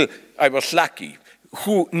people, I was lucky,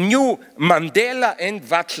 who knew Mandela and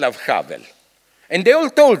Václav Havel. And they all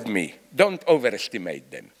told me, don't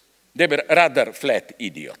overestimate them. They were rather flat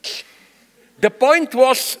idiots. The point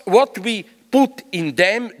was what we put in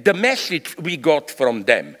them, the message we got from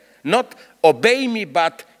them. Not obey me,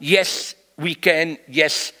 but yes, we can,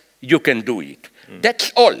 yes, you can do it.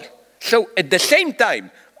 That's all. So at the same time,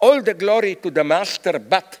 all the glory to the master,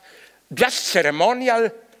 but just ceremonial,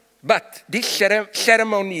 but this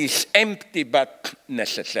ceremony is empty but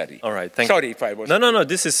necessary. All right, Sorry if I was... No,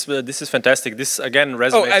 this is fantastic. This again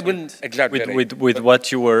resonates with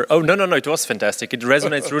what you were... Oh, no, it was fantastic. It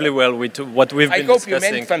resonates really well with what we've been discussing. I hope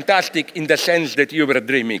you meant fantastic in the sense that you were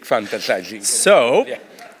dreaming, fantasizing. So,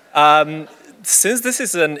 Since this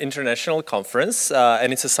is an international conference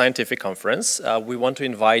and it's a scientific conference, we want to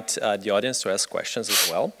invite the audience to ask questions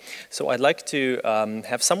as well. So I'd like to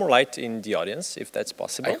have some more light in the audience, if that's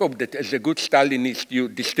possible. I hope that as a good Stalinist, you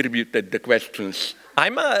distributed the questions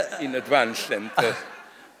in advance. And,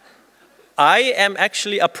 I am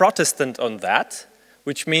actually a Protestant on that,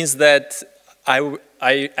 which means that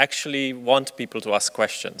I actually want people to ask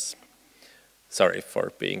questions. Sorry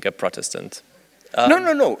for being a Protestant.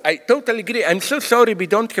 No, I totally agree. I'm so sorry we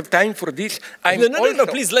don't have time for this. No,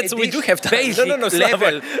 please, we do have time. No,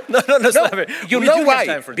 Slavoj. Slavoj. You know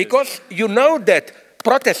why? Because you know that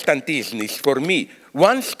Protestantism is, for me,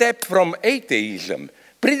 one step from atheism.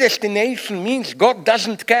 Predestination means God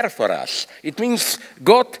doesn't care for us. It means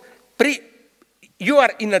you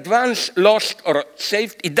are in advance lost or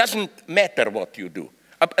saved. It doesn't matter what you do.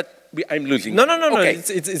 I'm losing. No. Okay.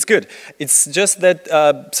 It's good. It's just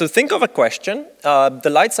that, so think of a question. The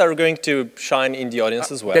lights are going to shine in the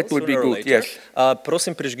audience as well. That would be good, yes.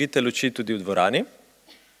 Prosim, prižgite luči tudi v dvorani.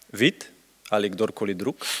 Vid ali kdorkoli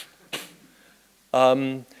drug.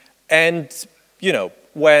 And, you know,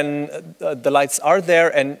 when the lights are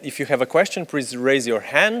there, and if you have a question, please raise your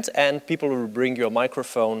hand, and people will bring you a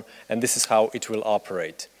microphone, and this is how it will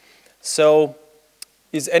operate. So,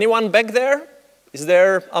 is anyone back there? Is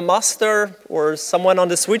there a master or someone on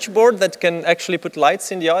the switchboard that can actually put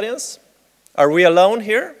lights in the audience? Are we alone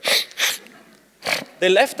here? They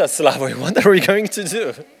left us, Slavoj. What are we going to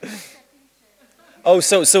do? Oh,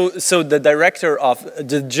 so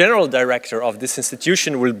the general director of this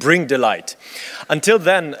institution will bring the light. Until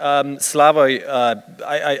then, Slavoj,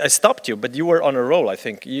 I stopped you, but you were on a roll, I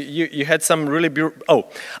think. You had some really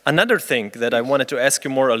another thing that I wanted to ask you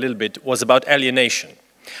more a little bit was about alienation.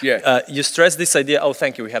 Yeah. You stress this idea, oh,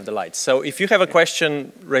 thank you, we have the lights. So if you have a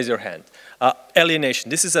question, raise your hand.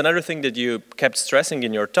 Alienation, this is another thing that you kept stressing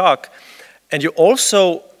in your talk. And you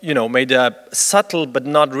also, you know, made a subtle, but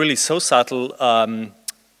not really so subtle,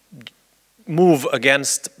 move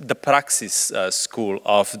against the praxis school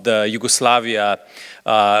of the Yugoslavia,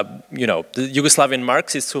 you know, the Yugoslavian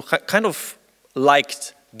Marxists who kind of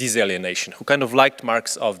liked disalienation, who kind of liked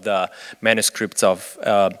marks of the manuscripts of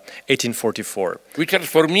 1844. Which are,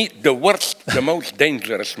 for me, the worst, the most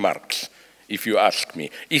dangerous marks, if you ask me.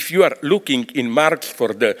 If you are looking in marks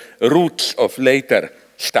for the roots of later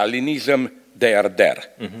Stalinism, they are there.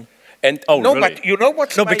 Mm-hmm. And really? But you know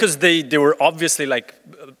what's because they were obviously like,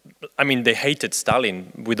 I mean, they hated Stalin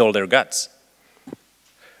with all their guts.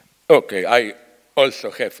 Okay, I also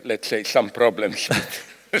have, let's say, some problems with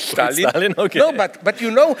Stalin. Okay. No, but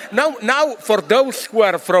you know, now for those who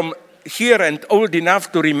are from here and old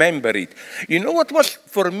enough to remember it, you know what was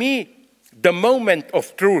for me the moment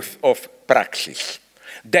of truth of praxis?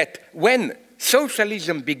 That when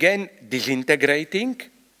socialism began disintegrating,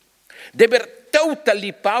 they were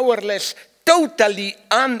totally powerless, totally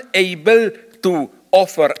unable to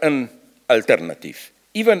offer an alternative,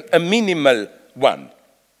 even a minimal one.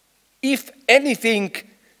 If anything,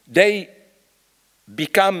 they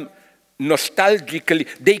become nostalgically,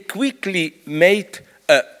 they quickly made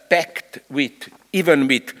a pact even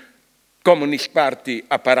with Communist Party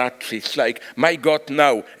apparatchiks, like, my God,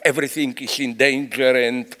 now everything is in danger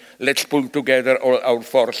and let's pull together all our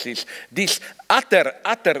forces. This utter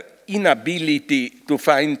inability to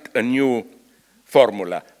find a new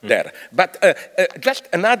formula there. But just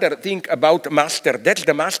another thing about master, that's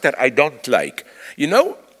the master I don't like. You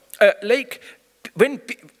know, like,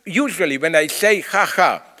 usually when I say,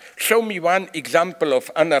 show me one example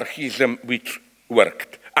of anarchism which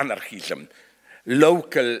worked. Anarchism,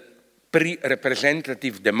 local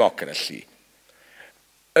pre-representative democracy.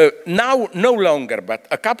 Now, no longer, but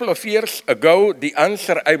a couple of years ago, the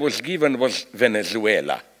answer I was given was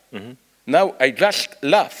Venezuela. Mm-hmm. Now, I just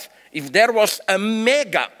laugh. If there was a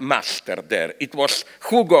mega master there, it was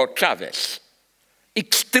Hugo Chavez.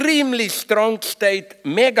 Extremely strong state,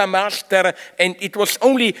 mega master, and it was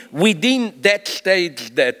only within that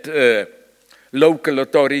state that local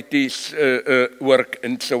authorities work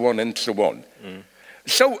and so on and so on. Mm.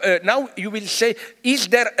 So now you will say, is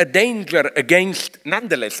there a danger against,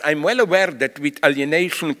 nonetheless, I'm well aware that with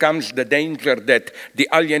alienation comes the danger that the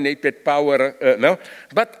alienated power, no?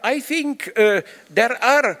 But I think there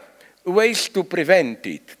are ways to prevent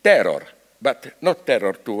it. Terror, but not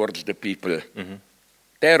terror towards the people. Mm-hmm.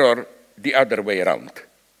 Terror the other way around.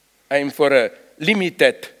 I'm for a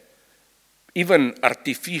limited, even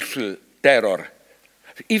artificial terror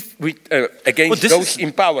against those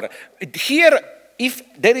in power. Here, if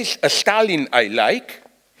there is a Stalin I like,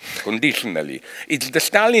 conditionally, it's the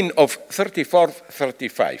Stalin of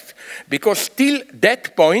 34-35. Because till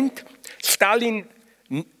that point, Stalin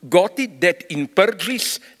got it that in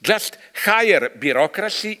purges, just higher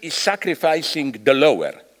bureaucracy is sacrificing the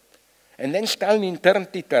lower. And then Stalin turned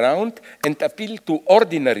it around and appealed to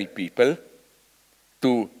ordinary people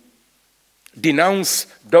to denounce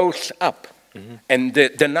those up. And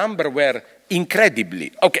the number were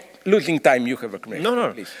incredibly. Okay, losing time, you have a question.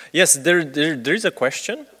 No. Please. Yes, there is a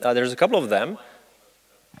question. There's a couple of them.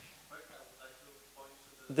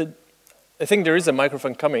 I think there is a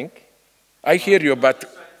microphone coming. I hear you, but...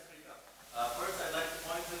 First, I'd like to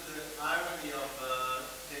point to the irony of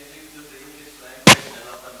changing to the English language and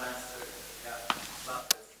not the master.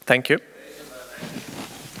 Thank you.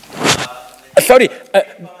 Sorry,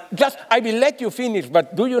 just I will let you finish,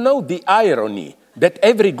 but do you know the irony that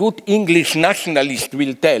every good English nationalist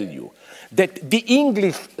will tell you? That the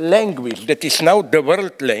English language that is now the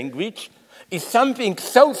world language is something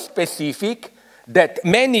so specific that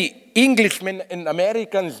many Englishmen and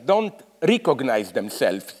Americans don't recognize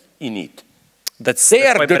themselves in it. That's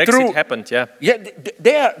why Brexit happened, yeah. Yeah,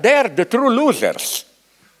 they are the true losers.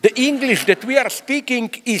 The English that we are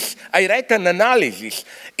speaking is, I read an analysis,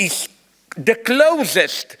 is the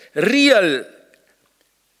closest real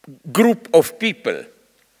group of people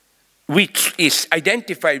which is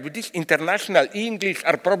identified with this international English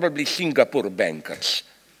are probably Singapore bankers.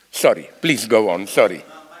 Sorry, please go on, sorry. My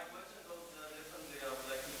question goes differently. I would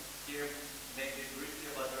like to hear maybe briefly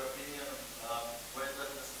about your opinion of where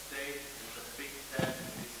does the state and the big tech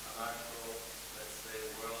in this anarcho, let's say,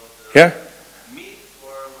 world meet,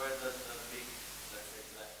 or where does the big, let's say,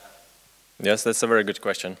 black happen? Yes, that's a very good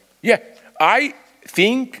question. Yeah, I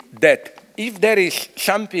think that if there is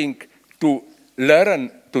something to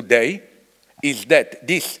learn today, is that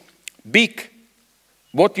this big,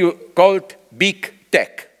 what you called big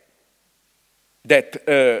tech, that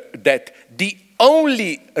the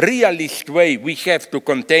only realist way we have to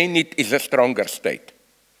contain it is a stronger state.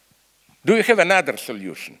 Do you have another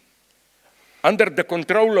solution? Under the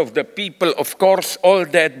control of the people, of course, all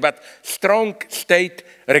that, but strong state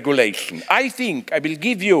regulation. I think I will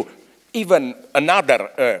give you even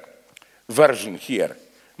another version here.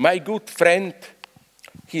 My good friend,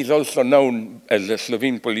 he's also known as a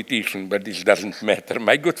Slovene politician, but this doesn't matter.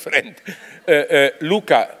 My good friend,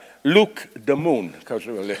 Luke the Moon,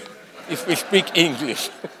 casually, if we speak English,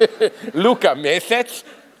 Luka Mesec,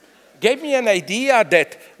 gave me an idea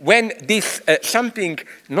that when this, something,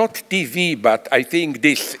 not TV, but I think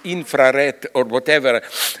this infrared or whatever,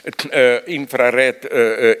 infrared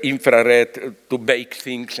to bake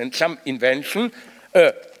things and some invention,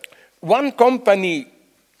 one company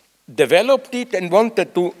developed it and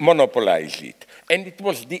wanted to monopolize it. And it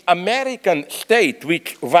was the American state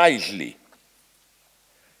which wisely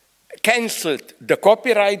cancelled the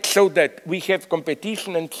copyright so that we have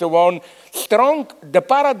competition and so on. The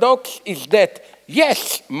paradox is that,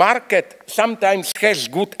 yes, market sometimes has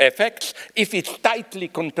good effects if it's tightly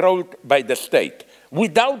controlled by the state.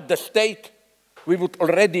 Without the state, we would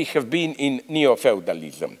already have been in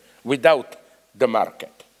neo-feudalism, without the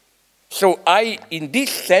market. So in this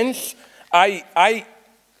sense, I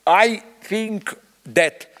think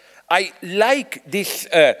that I like this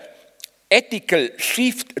ethical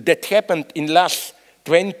shift that happened in last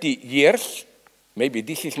 20 years. Maybe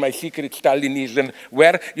this is my secret Stalinism,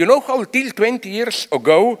 where, you know how till 20 years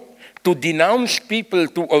ago, to denounce people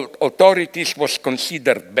to authorities was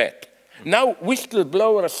considered bad. Now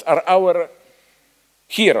whistleblowers are our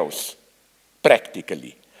heroes,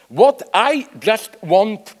 practically. What I just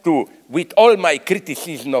want to, with all my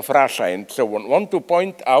criticism of Russia and so on, want to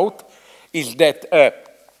point out is that,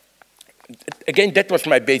 again, that was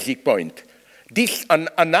my basic point. This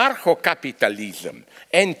anarcho-capitalism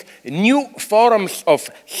and new forms of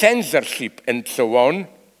censorship and so on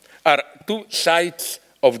are two sides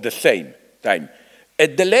of the same time.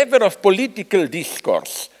 At the level of political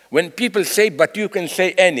discourse, when people say, but you can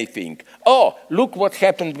say anything, oh, look what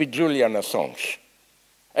happened with Julian Assange.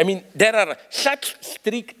 I mean, there are such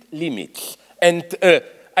strict limits. And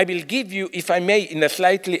I will give you, if I may, in a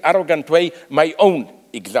slightly arrogant way, my own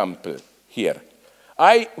example here.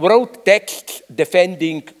 I wrote texts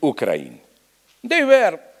defending Ukraine. They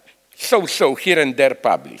were so-so here and there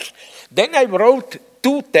published. Then I wrote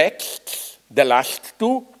two texts, the last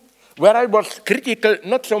two, where I was critical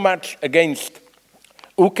not so much against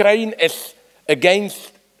Ukraine as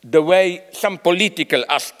against the way some political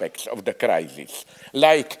aspects of the crisis.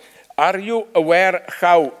 Like, are you aware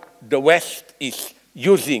how the West is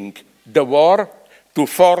using the war to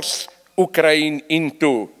force Ukraine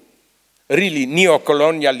into really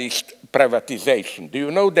neo-colonialist privatization? Do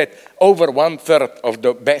you know that over 1/3 of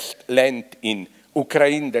the best land in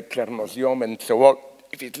Ukraine, the Chernozem and so on,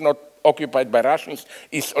 if it's not occupied by Russians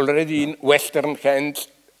is already in Western hands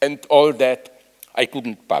and all that. I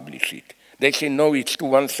couldn't publish it. They say, no, it's too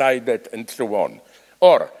one-sided and so on.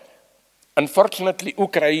 Or, unfortunately,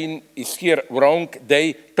 Ukraine is here wrong.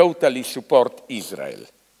 They totally support Israel.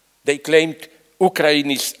 They claimed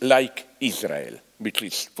Ukraine is like Israel, which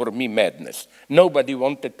is, for me, madness. Nobody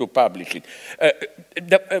wanted to publish it.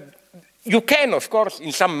 You can, of course,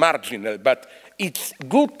 in some marginal, but it's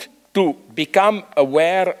good to become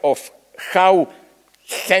aware of how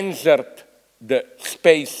censored the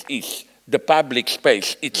space is, the public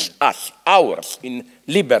space. It's us, ours, in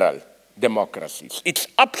liberal democracies. It's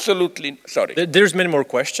absolutely, sorry. There's many more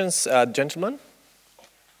questions, gentlemen.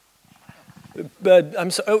 But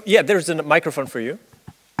I'm so, oh, yeah, there's a microphone for you.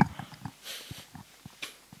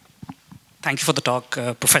 Thank you for the talk,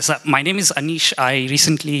 Professor. My name is Anish. I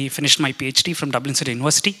recently finished my PhD from Dublin City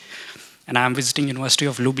University, and I'm visiting University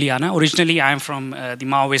of Ljubljana. Originally, I'm from the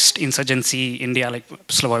Maoist insurgency, India, like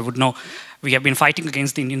Slavoj would know. We have been fighting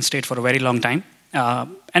against the Indian state for a very long time.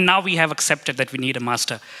 And now we have accepted that we need a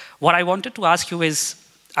master. What I wanted to ask you is,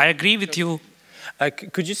 I agree with you.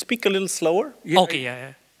 Could you speak a little slower? Okay,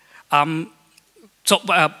 yeah. So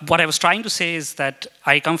what I was trying to say is that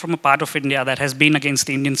I come from a part of India that has been against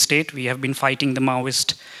the Indian state. We have been fighting the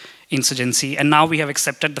Maoist insurgency. And now we have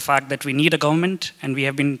accepted the fact that we need a government, and we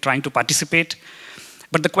have been trying to participate.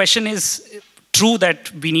 But the question is, true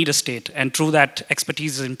that we need a state, and true that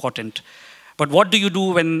expertise is important. But what do you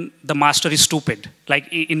do when the master is stupid? Like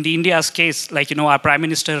in the India's case, like, you know, our prime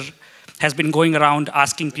minister has been going around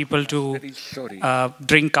asking people to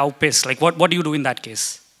drink cow piss. Like, what do you do in that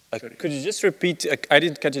case? Could you just repeat? I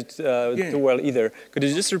didn't catch it too well either. Could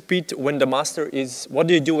you just repeat when the master is? What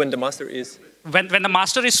do you do when the master is? When the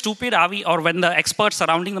master is stupid, are we, or when the experts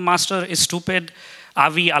surrounding the master is stupid,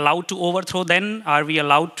 are we allowed to overthrow then? Are we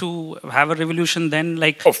allowed to have a revolution then?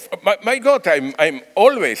 Like, oh, my God, I'm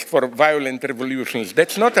always for violent revolutions.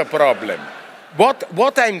 That's not a problem.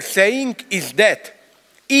 What I'm saying is that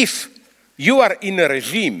if you are in a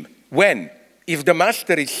regime when, if the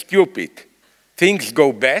master is stupid, things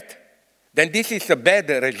go bad, then this is a bad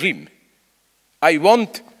regime. I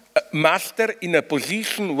want a master in a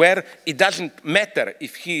position where it doesn't matter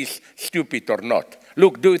if he is stupid or not.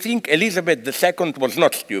 Look, do you think Elizabeth II was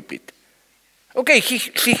not stupid? Okay,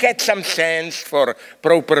 she had some sense for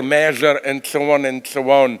proper measure and so on and so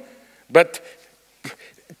on. But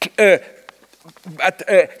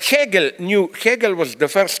Hegel was the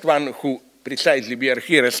first one who, precisely, we are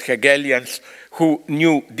here as Hegelians, who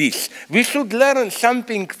knew this. We should learn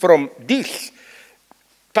something from this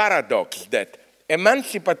paradox that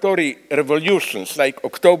emancipatory revolutions like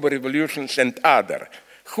October revolutions and other,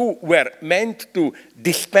 who were meant to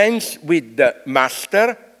dispense with the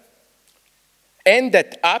master,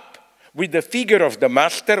 ended up with the figure of the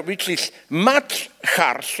master, which is much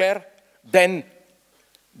harsher than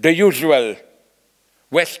the usual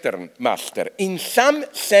Western master. In some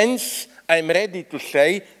sense, I'm ready to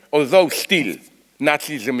say, although still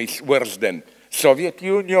Nazism is worse than Soviet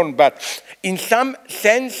Union, but in some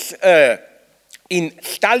sense, in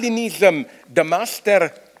Stalinism, the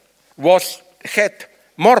master had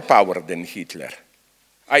more power than Hitler.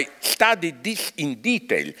 I studied this in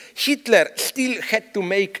detail. Hitler still had to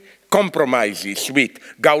make compromises with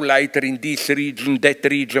Gauleiter in this region, that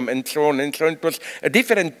region, and so on and so on. It was a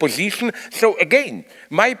different position. So again,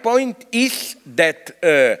 my point is that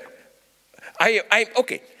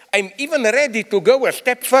I'm even ready to go a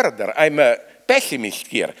step further. I'm a pessimist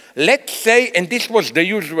here. Let's say, and this was the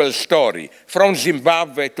usual story, from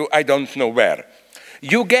Zimbabwe to I don't know where.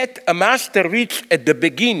 You get a master which at the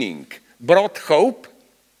beginning brought hope,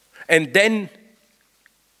 and then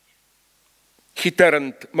he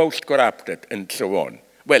turned most corrupted and so on.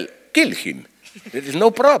 Well, kill him. There is no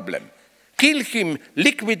problem. Kill him,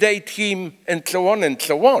 liquidate him, and so on and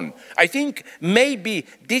so on. I think maybe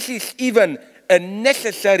this is even a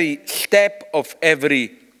necessary step of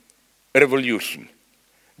every revolution.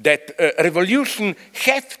 That revolution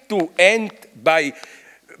has to end by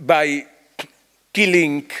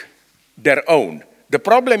killing their own. The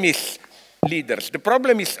problem is leaders. The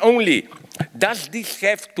problem is only, does this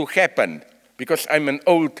have to happen? Because I'm an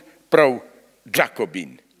old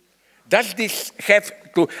pro-Jacobin. Does this have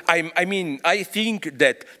to, I think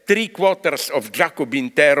that 3/4 of Jacobin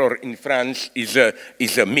terror in France is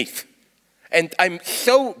a myth. And I'm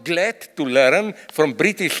so glad to learn from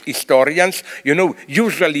British historians, you know,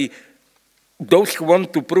 usually those who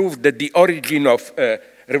want to prove that the origin of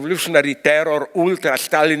revolutionary terror,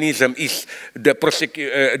 ultra-Stalinism, is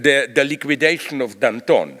the liquidation of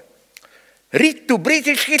Danton. Read to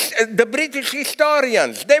the British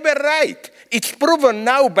historians. They were right. It's proven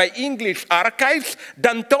now by English archives.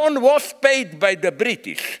 Danton was paid by the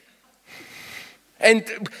British.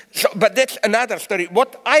 And so, but that's another story.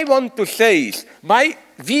 What I want to say is my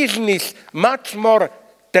vision is much more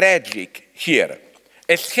tragic here.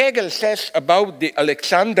 As Hegel says about the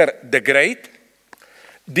Alexander the Great,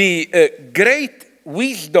 the great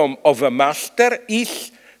wisdom of a master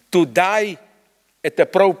is to die at a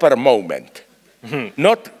proper moment,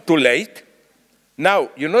 not too late. Now,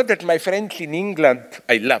 you know that my friends in England,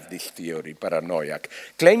 I love this theory, paranoiac,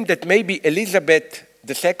 claim that maybe Elizabeth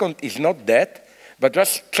II is not dead, but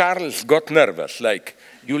just Charles got nervous, like,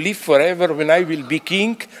 you live forever when I will be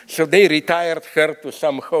king, so they retired her to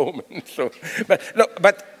some home.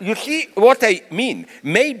 But you see what I mean.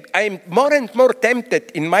 Maybe I'm more and more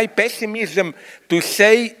tempted in my pessimism to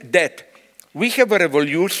say that we have a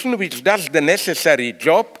revolution which does the necessary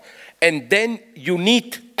job, and then you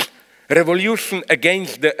need revolution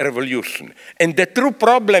against the revolution. And the true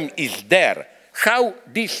problem is there. How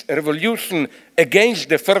this revolution against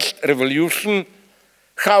the first revolution,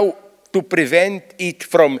 how to prevent it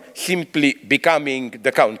from simply becoming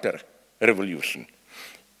the counter-revolution.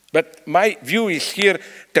 But my view is here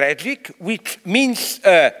tragic, which means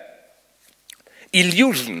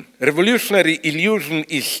illusion, revolutionary illusion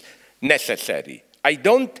is necessary. I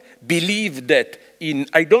don't believe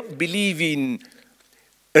in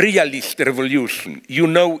realist revolution. You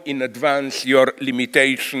know in advance your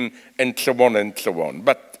limitation and so on and so on.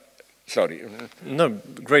 But sorry. No,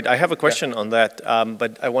 great. I have a question on that,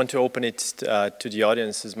 but I want to open it to the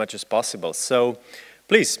audience as much as possible. So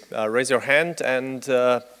please raise your hand, and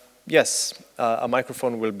yes, a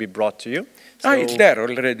microphone will be brought to you. So, it's there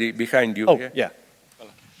already behind you. Oh, yeah.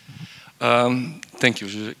 Thank you,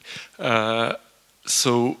 Žižek.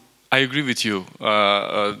 So I agree with you.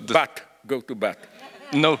 But, go to but.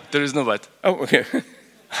 No, there is no but. Oh, okay.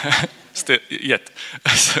 Still, yet.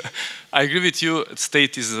 I agree with you.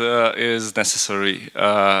 State is necessary.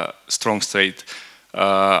 Strong state.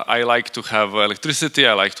 I like to have electricity.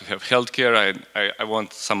 I like to have healthcare. I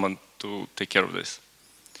want someone to take care of this.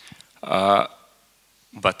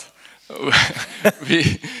 But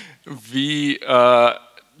we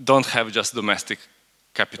don't have just domestic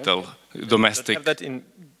capital. Domestic. Don't have that in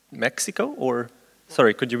Mexico, or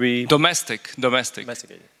sorry, could you be domestic? Domestic.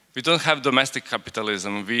 We don't have domestic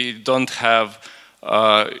capitalism. We don't have,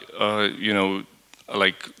 you know,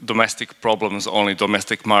 like domestic problems, only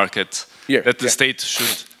domestic markets that the state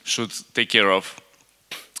should take care of.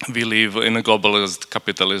 We live in a globalist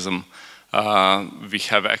capitalism. We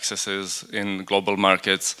have excesses in global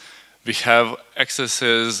markets. We have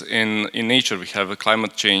excesses in nature. We have a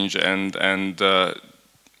climate change and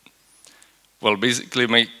well, basically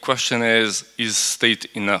my question is state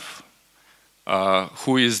enough?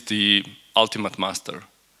 Who is the ultimate master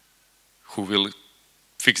who will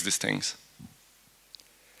fix these things?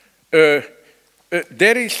 The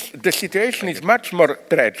situation is much more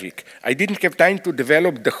tragic. I didn't have time to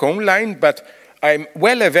develop the home line, but I'm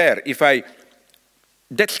well aware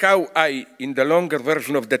that's how I, in the longer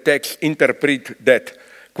version of the text, interpret that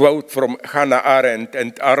quote from Hannah Arendt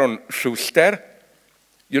and Aaron Schuster.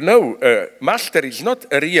 You know, master is not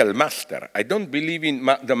a real master. I don't believe in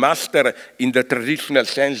the master in the traditional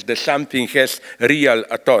sense that something has real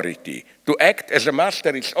authority. To act as a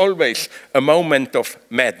master is always a moment of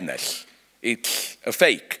madness. It's a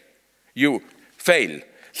fake. You fail.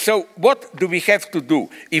 So what do we have to do?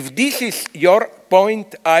 If this is your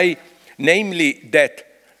point, namely that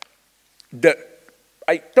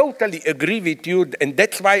I totally agree with you, and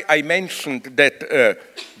that's why I mentioned that,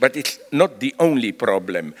 but it's not the only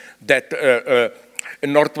problem, that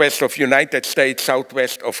northwest of United States,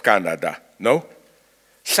 southwest of Canada, no?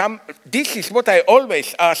 This is what I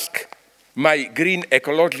always ask my green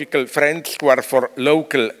ecological friends who are for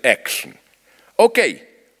local action. Okay,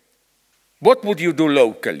 what would you do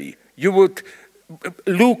locally? You would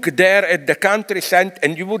look there at the countryside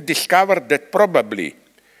and you would discover that probably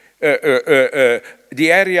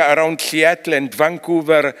the area around Seattle and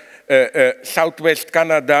Vancouver, southwest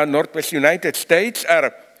Canada, northwest United States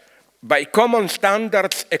are, by common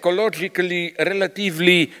standards, ecologically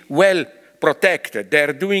relatively well protected.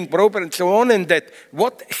 They're doing proper and so on, and that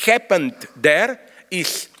what happened there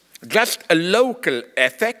is just a local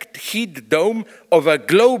effect, heat dome, of a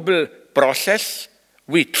global process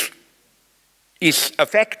which is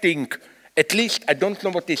affecting, at least, I don't know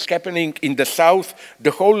what is happening in the south,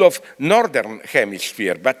 the whole of northern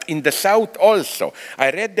hemisphere, but in the south also.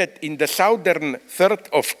 I read that in the southern third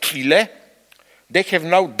of Chile, they have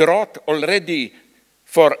now drought already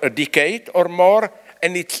for a decade or more,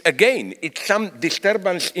 and it's again, it's some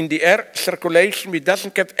disturbance in the air circulation which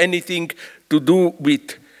doesn't have anything to do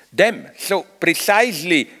with them. So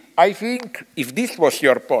precisely, I think, if this was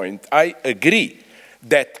your point, I agree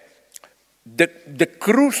that the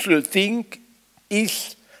crucial thing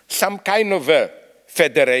is some kind of a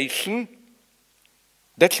federation.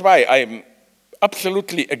 That's why I'm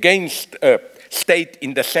absolutely against a state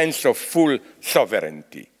in the sense of full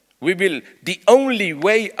sovereignty. The only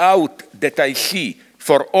way out that I see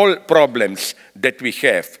for all problems that we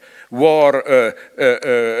have, war,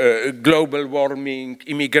 global warming,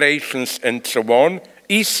 immigrations, and so on,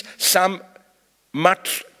 is some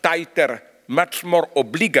much tighter, much more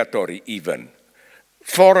obligatory even,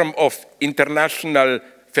 form of international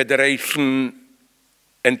federation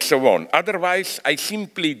and so on. Otherwise, I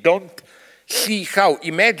simply don't see how.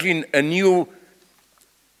 Imagine a new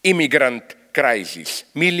immigrant crisis,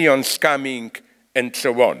 millions coming and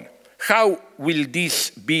so on. How will this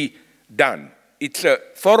be done? It's a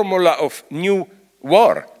formula of new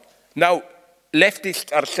war. Now,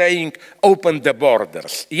 leftists are saying, open the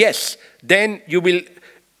borders. Yes, then you will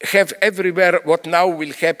have everywhere what now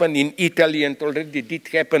will happen in Italy and already did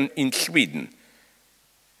happen in Sweden.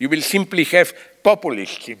 You will simply have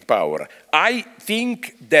populists in power. I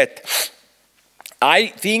think that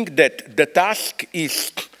the task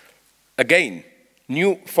is, again,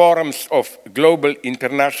 new forms of global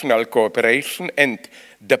international cooperation, and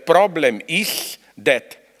the problem is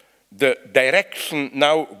that the direction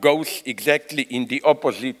now goes exactly in the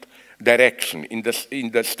opposite direction, in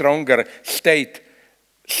the stronger state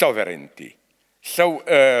sovereignty. So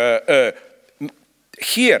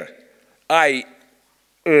here I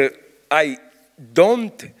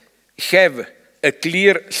don't have a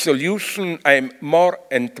clear solution. I'm more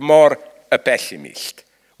and more a pessimist.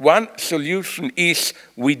 One solution is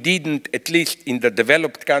we didn't, at least in the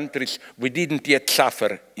developed countries, we didn't yet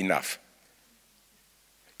suffer enough.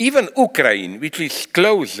 Even Ukraine, which is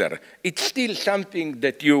closer, it's still something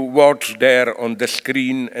that you watch there on the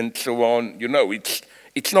screen and so on. You know,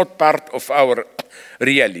 it's not part of our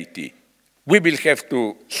reality. We will have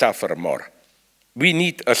to suffer more. We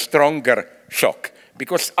need a stronger shock,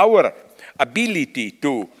 because our ability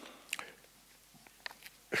to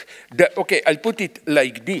okay, I'll put it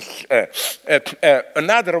like this.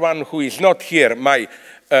 Another one who is not here,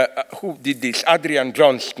 who did this, Adrian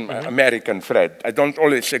Johnston, American friend. I don't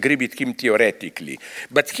always agree with him theoretically,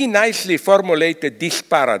 but he nicely formulated this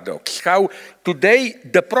paradox, how today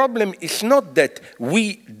the problem is not that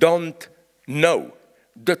we don't know.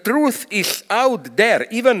 The truth is out there.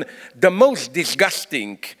 Even the most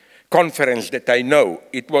disgusting conference that I know,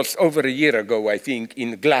 it was over a year ago, I think,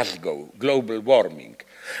 in Glasgow, global warming.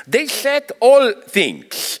 They said all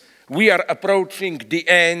things. We are approaching the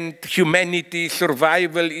end, humanity,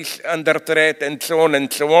 survival is under threat, and so on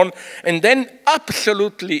and so on. And then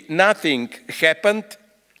absolutely nothing happened.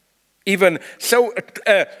 Even so,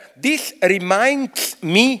 this reminds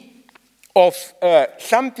me of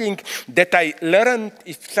something that I learned,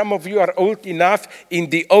 if some of you are old enough, in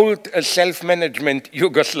the old self-management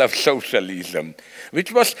Yugoslav socialism,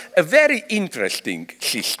 which was a very interesting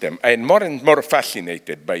system. I am more and more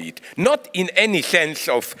fascinated by it. Not in any sense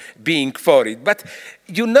of being for it, but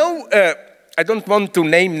you know, I don't want to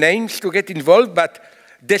name names to get involved, but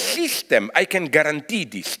the system, I can guarantee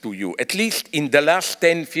this to you, at least in the last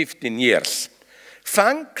 10, 15 years,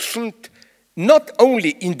 functioned not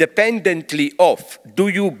only independently of do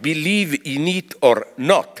you believe in it or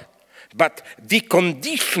not, but the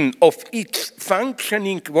condition of its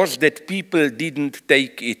functioning was that people didn't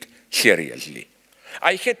take it seriously.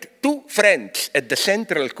 I had two friends at the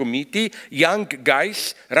Central Committee, young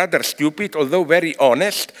guys, rather stupid, although very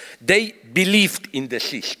honest. They believed in the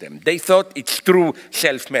system. They thought it's true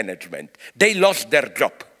self-management. They lost their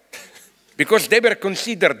job because they were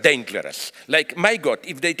considered dangerous. Like, my God,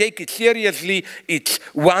 if they take it seriously, it's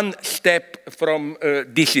one step from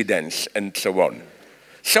dissidence and so on.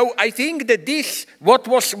 So I think that this, what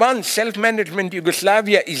was once self-management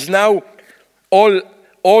Yugoslavia, is now all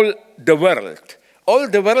the world. All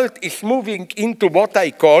the world is moving into what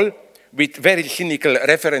I call, with very cynical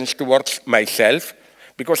reference towards myself,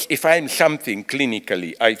 because if I'm something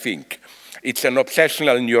clinically, I think it's an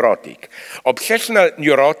obsessional neurotic. Obsessional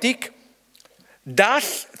neurotic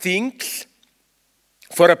does things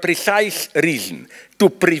for a precise reason, to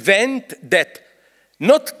prevent that,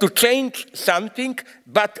 not to change something,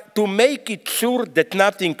 but to make it sure that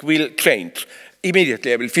nothing will change.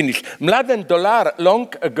 immediately I will finish. Mladen Dolar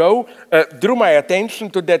long ago drew my attention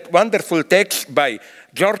to that wonderful text by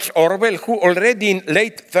George Orwell, who already in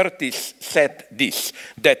late 30s said this,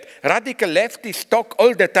 that radical leftists talk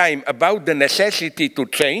all the time about the necessity to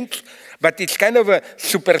change, but it's kind of a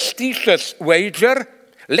superstitious wager.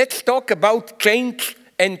 Let's talk about change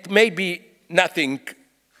and maybe nothing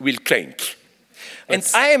will change. And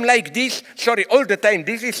I am like this, sorry, all the time.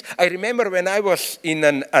 This is, I remember when I was in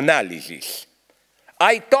an analysis.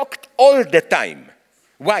 I talked all the time.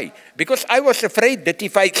 Why? Because I was afraid that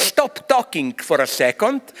if I stop talking for a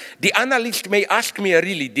second, the analyst may ask me a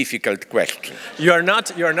really difficult question. You are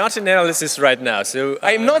not in analysis right now, so...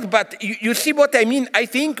 I'm not, but you see what I mean? I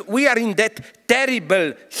think we are in that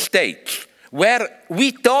terrible stage where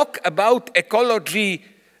we talk about ecology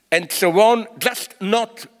and so on, just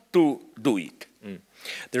not to do it.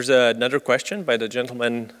 There's another question by the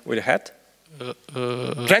gentleman with a hat.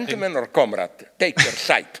 Gentleman or comrade, take your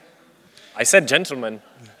side. I said gentleman.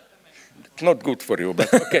 It's not good for you,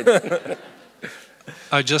 but okay.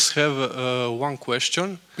 I just have one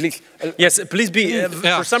question. Please. Yes, please be.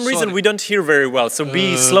 For some reason, we don't hear very well, so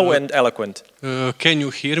be slow and eloquent. Can you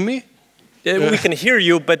hear me? We can hear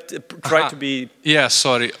you, but try to be... Yeah,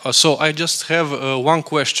 sorry. So I just have one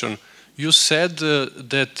question. You said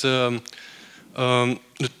that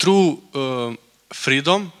the true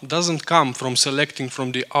freedom doesn't come from selecting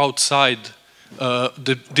from the outside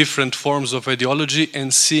the different forms of ideology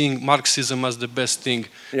and seeing Marxism as the best thing.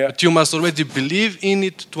 Yeah. But you must already believe in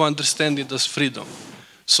it to understand it as freedom.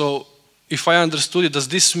 So if I understood it, does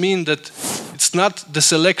this mean that it's not the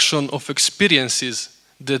selection of experiences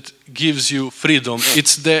that gives you freedom,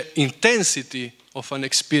 it's the intensity of an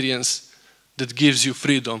experience that gives you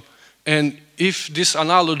freedom? And if this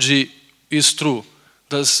analogy is true,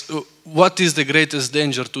 what is the greatest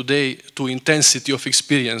danger today to intensity of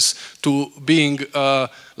experience, to being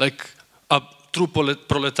like a true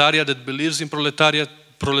proletariat that believes in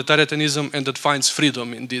proletarianism and that finds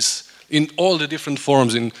freedom in this, in all the different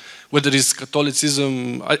forms, in whether it's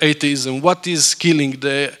Catholicism, atheism? What is killing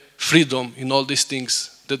the freedom in all these things,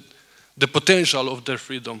 the potential of their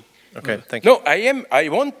freedom? Okay, thank you. No, I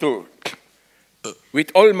want to,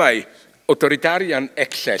 with all my authoritarian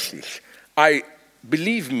excesses,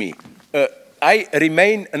 believe me, I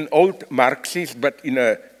remain an old Marxist, but in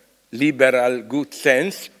a liberal, good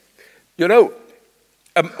sense. You know,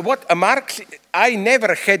 what a Marxist, I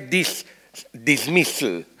never had this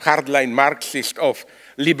dismissal, hardline Marxist of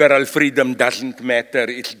liberal freedom doesn't matter,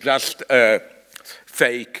 it's just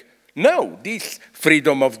fake. No, this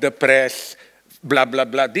freedom of the press, blah, blah,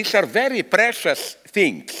 blah, these are very precious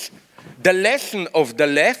things. The lesson of the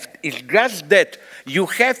left is just that you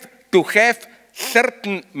have to have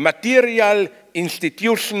certain material,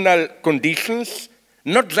 institutional conditions,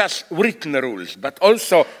 not just written rules, but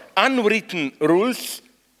also unwritten rules.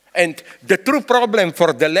 And the true problem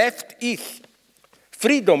for the left is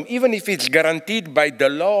freedom, even if it's guaranteed by the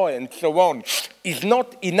law and so on, is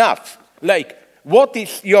not enough. Like, what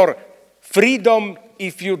is your freedom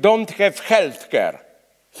if you don't have health care?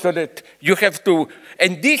 So that you have to,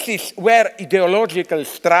 and this is where ideological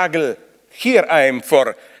struggle, here I am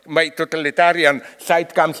for my totalitarian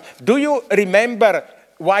side comes. Do you remember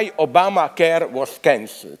why Obamacare was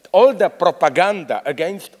cancelled? All the propaganda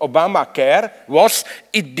against Obamacare was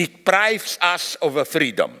it deprives us of a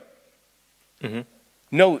freedom. Mm-hmm.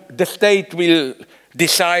 No, the state will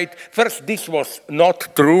decide. First, this was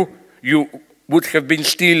not true. You would have been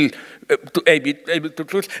still able to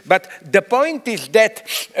choose. But the point is that,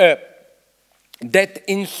 that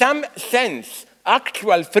in some sense,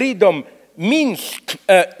 actual freedom means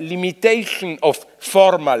a limitation of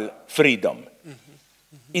formal freedom.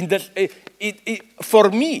 In the, for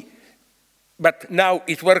me, but now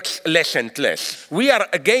it works less and less. We are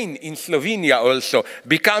again in Slovenia also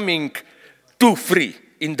becoming too free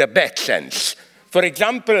in the bad sense. For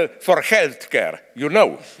example, for healthcare, you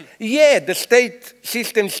know. Yeah, the state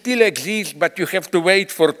system still exists, but you have to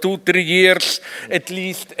wait for 2-3 years at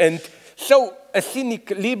least. And so a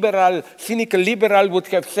cynical liberal would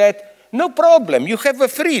have said, no problem, you have a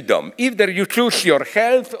freedom. Either you choose your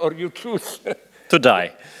health or you choose... to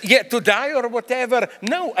die. Yeah, to die or whatever.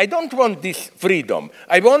 No, I don't want this freedom.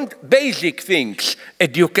 I want basic things,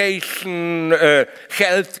 education,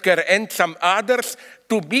 healthcare, and some others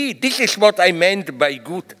to be, this is what I meant by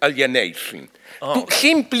good alienation. To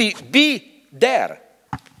simply be there,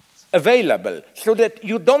 available, so that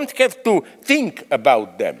you don't have to think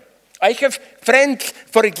about them. I have friends,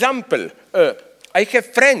 for example, I have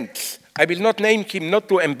friends, I will not name him, not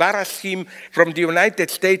to embarrass him, from the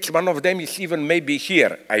United States. One of them is even maybe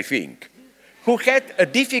here, I think. who had a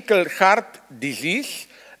difficult heart disease,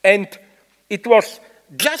 and it was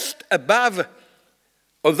just above,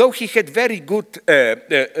 although he had very good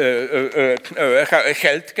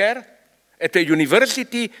health care at a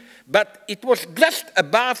university, but it was just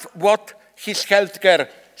above what his healthcare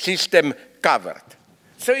system covered.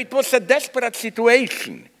 So it was a desperate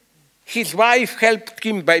situation. His wife helped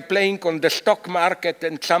him by playing on the stock market,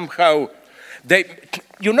 and somehow they,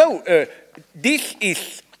 you know, this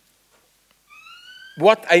is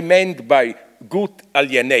what I meant by good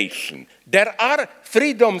alienation. There are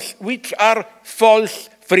freedoms which are false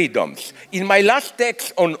freedoms. In my last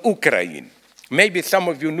text on Ukraine, maybe some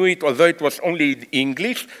of you knew it, although it was only in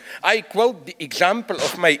English, I quote the example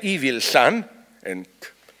of my evil son, and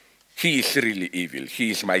he is really evil.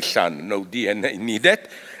 He is my son, no DNA needed.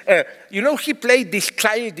 You know, he played this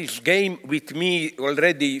childish game with me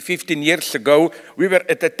already 15 years ago. We were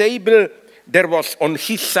at a table. There was on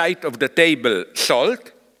his side of the table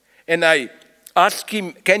salt, and I asked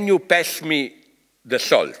him, can you pass me the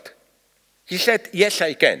salt? He said, yes,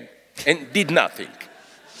 I can, and did nothing.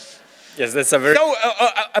 Yes, that's a very... So,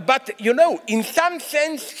 but, you know, in some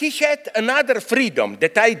sense, he had another freedom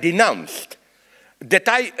that I denounced, that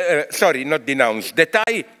I, sorry, not denounced, that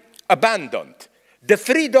I abandoned. The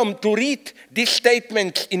freedom to read these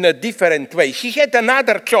statements in a different way. He had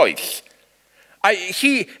another choice.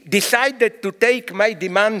 He decided to take my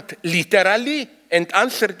demand literally and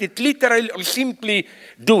answered it literally or simply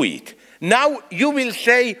do it. Now you will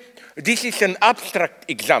say this is an abstract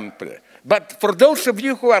example. But for those of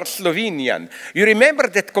you who are Slovenian, you remember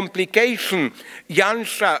that complication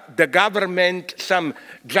Janša, the government, some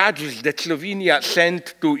judges that Slovenia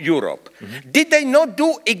sent to Europe. Mm-hmm. Did they not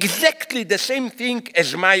do exactly the same thing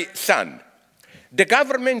as my son? The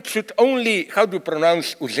government should only, how do you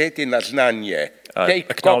pronounce uzeti na znanje?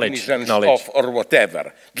 Take cognizance of or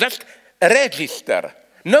whatever. Just register.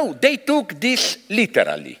 No, they took this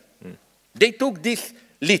literally. Mm. They took this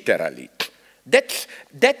literally.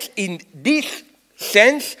 That's in this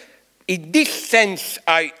sense. In this sense,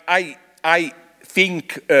 I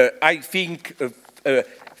think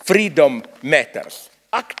freedom matters.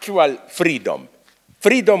 Actual freedom,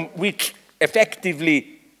 freedom which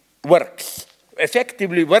effectively works.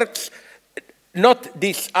 Effectively works, not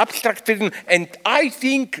this abstract freedom. And I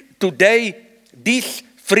think today this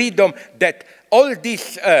freedom, that all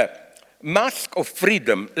this mask of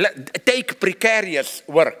freedom, take precarious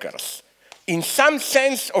workers. In some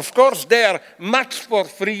sense, of course, they are much more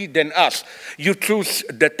free than us. You choose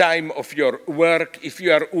the time of your work. If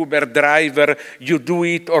you are Uber driver, you do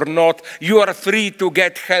it or not. You are free to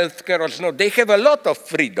get health care or not. They have a lot of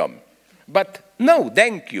freedom. But no,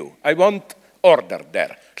 thank you. I want order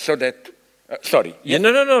there. So that, sorry. Yeah,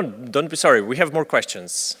 no, don't be sorry. We have more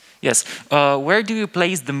questions. Yes. Where do you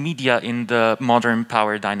place the media in the modern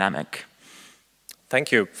power dynamic?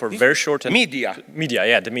 Thank you for very short... Media. Media,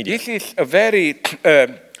 yeah, the media. This is a very...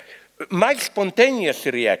 my spontaneous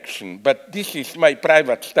reaction, but this is my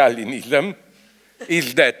private Stalinism,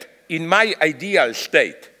 is that in my ideal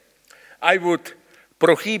state, I would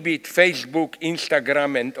prohibit Facebook,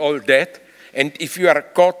 Instagram, and all that, and if you are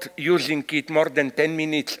caught using it more than 10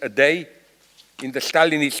 minutes a day, in the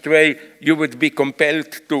Stalinist way, you would be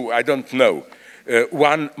compelled to, I don't know,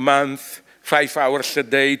 1 month, 5 hours a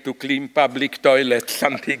day to clean public toilets,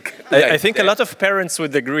 something like I think that. A lot of parents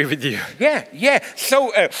would agree with you. Yeah, yeah.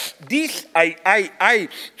 So this, I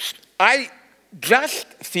just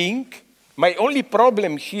think my only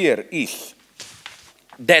problem here is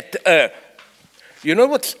that, you know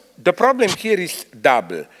what, the problem here is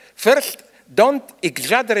double. First, don't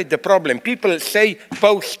exaggerate the problem. People say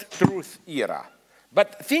post-truth era.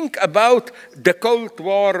 But think about the Cold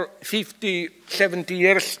War 50, 70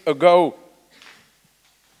 years ago.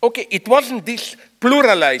 Okay, it wasn't this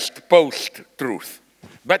pluralized post-truth,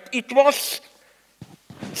 but it was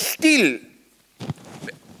still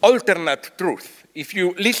alternate truth. If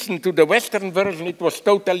you listen to the Western version, it was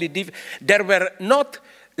totally different. There were not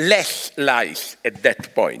less lies at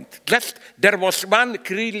that point. Just there was one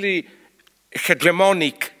clearly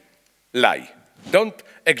hegemonic lie. Don't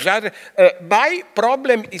exaggerate. My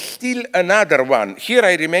problem is still another one. Here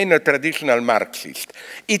I remain a traditional Marxist.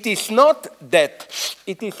 It is not that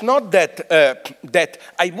that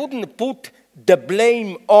I wouldn't put the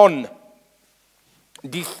blame on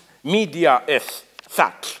this media as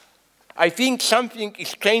such. I think something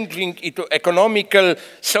is changing into economical,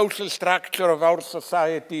 social structure of our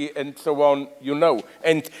society and so on, you know.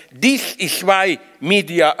 And this is why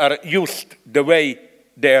media are used the way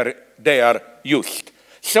they are used.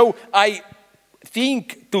 So I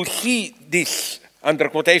think to see this under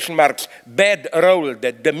quotation marks, bad role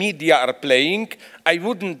that the media are playing, I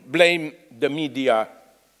wouldn't blame the media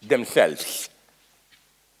themselves.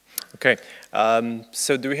 Okay,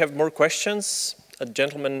 so do we have more questions? A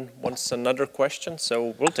gentleman wants another question,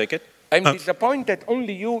 so we'll take it. I'm disappointed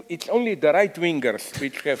only you, it's only the right-wingers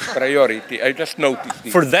which have priority. I just noticed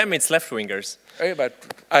this. For them, it's left-wingers.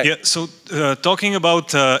 Yeah, so talking about,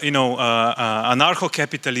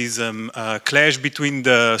 anarcho-capitalism, clash between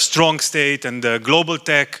the strong state and the global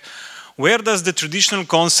tech, where does the traditional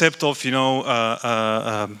concept of,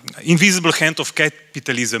 invisible hand of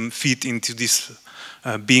capitalism fit into this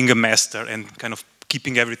being a master and kind of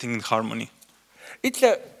keeping everything in harmony? It's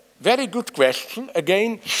a very good question.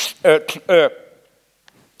 Again,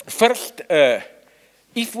 first,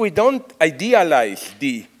 if we don't idealize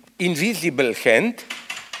the invisible hand,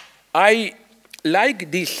 I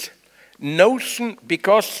like this notion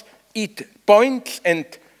because it points, and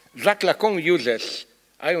Jacques Lacan uses,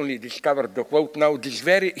 I only discovered the quote now,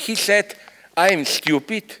 he said, I am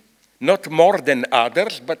stupid, not more than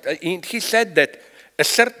others, but he said that a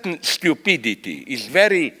certain stupidity is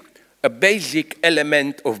a basic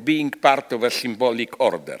element of being part of a symbolic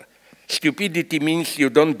order. Stupidity means you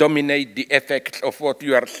don't dominate the effects of what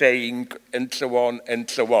you are saying, and so on, and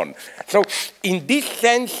so on. So in this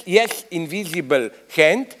sense, yes, invisible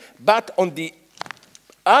hand, but on the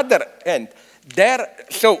other hand,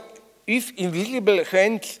 so if invisible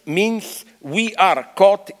hand means we are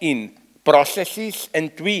caught in processes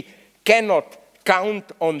and we cannot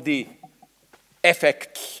count on the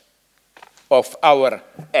effects of our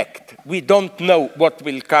act. We don't know what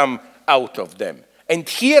will come out of them. And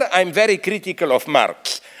here I'm very critical of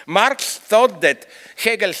Marx. Marx thought that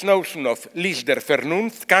Hegel's notion of Licht der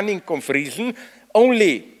Vernunft, cunning of reason,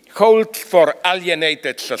 only holds for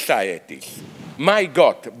alienated societies. My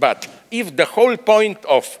God, but if the whole point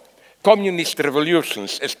of communist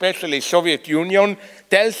revolutions, especially Soviet Union,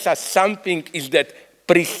 tells us something, is that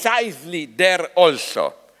precisely there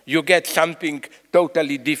also you get something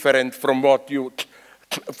totally different from what you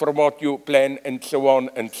plan, and so on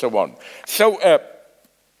and so on. So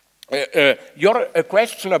your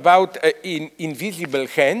question about invisible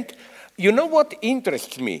hand, you know what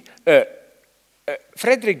interests me?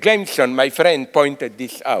 Frederick Jameson, my friend, pointed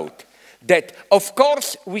this out, that of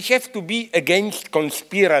course we have to be against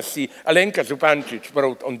conspiracy. Alenka Zupancic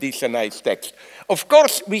wrote on this a nice text. Of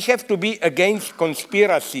course we have to be against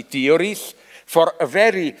conspiracy theories for a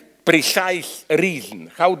very precise reason,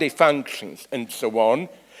 how they function and so on.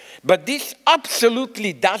 But this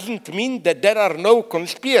absolutely doesn't mean that there are no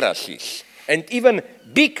conspiracies, and even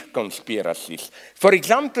big conspiracies. For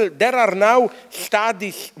example, there are now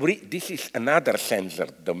studies, this is another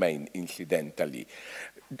censored domain, incidentally.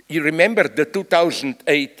 You remember the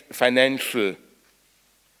 2008 financial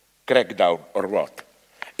crackdown or what?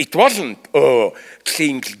 It wasn't,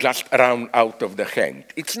 things just ran out of the hand.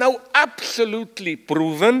 It's now absolutely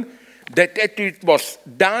proven that it was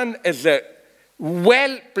done as a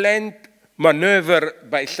well-planned maneuver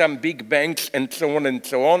by some big banks and so on and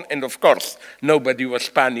so on. And of course, nobody was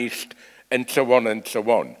punished and so on and so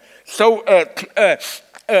on. So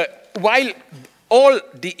while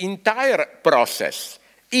the entire process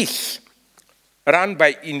is run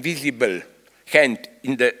by invisible hand,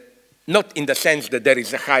 not in the sense that there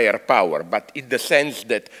is a higher power, but in the sense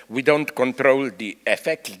that we don't control the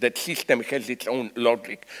effects, that system has its own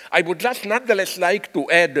logic, I would just nonetheless like to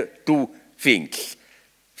add two things.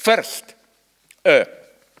 First,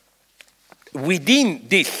 within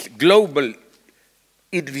this global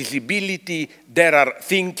invisibility, there are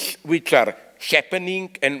things which are happening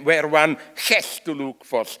and where one has to look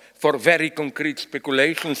for very concrete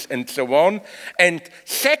speculations and so on. And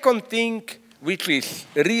second thing, which is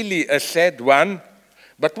really a sad one,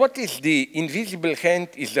 but what is the invisible hand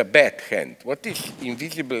is a bad hand. What is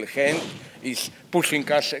invisible hand is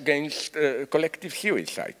pushing us against collective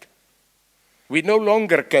suicide. We no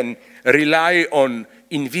longer can rely on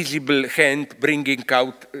invisible hand bringing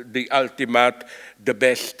out the ultimate, the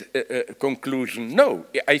best conclusion. No,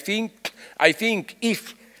 I think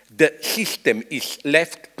if the system is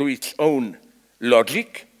left to its own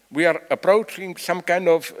logic, we are approaching some kind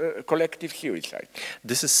of collective suicide.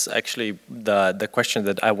 This is actually the question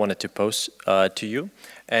that I wanted to pose to you,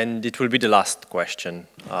 and it will be the last question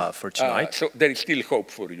for tonight. So there is still hope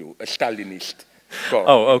for you, a Stalinist.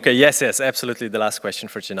 Oh, okay, yes, absolutely, the last question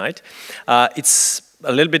for tonight. It's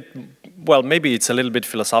a little bit, well, maybe it's a little bit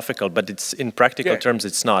philosophical, but it's in practical terms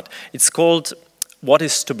it's not. It's called What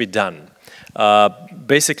is to be done?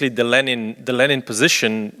 Basically, the Lenin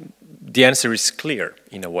position, the answer is clear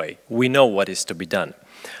in a way. We know what is to be done.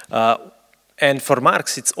 And for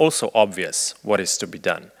Marx, it's also obvious what is to be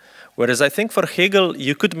done. Whereas I think for Hegel,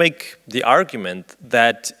 you could make the argument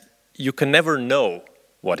that you can never know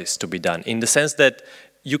what is to be done, in the sense that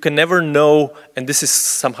you can never know, and this is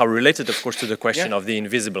somehow related, of course, to the question of the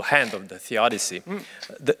invisible hand, of the theodicy,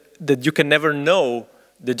 that you can never know,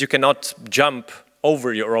 that you cannot jump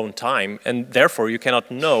over your own time, and therefore you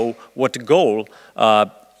cannot know what goal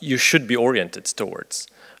you should be oriented towards.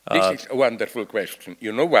 This is a wonderful question.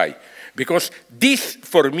 You know why? Because this,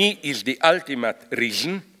 for me, is the ultimate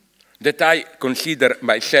reason that I consider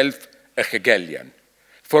myself a Hegelian.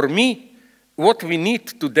 For me, what we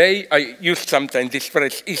need today, I use sometimes this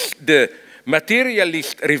phrase, is the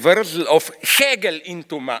materialist reversal of Hegel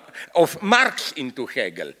into of Marx into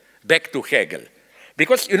Hegel, back to Hegel.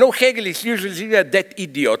 Because, you know, Hegel is usually that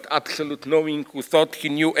idiot, absolute knowing, who thought he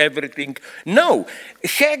knew everything. No,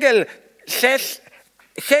 Hegel says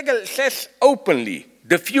openly,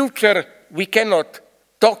 the future, we cannot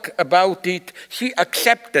talk about it. He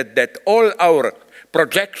accepted that all our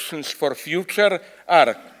projections for future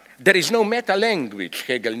are, there is no meta-language,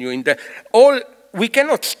 Hegel knew, in the, we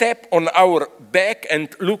cannot step on our back and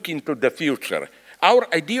look into the future. Our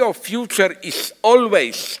idea of future is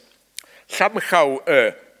always somehow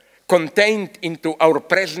contained into our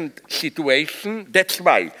present situation. That's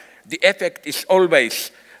why the effect is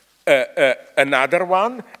always another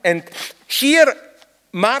one. And here,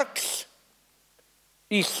 Marx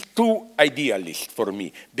is too idealist for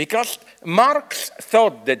me, because Marx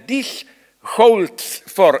thought that this holds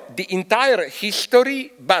for the entire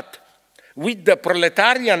history, but with the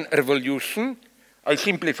proletarian revolution, I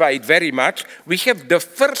simplify it very much, we have the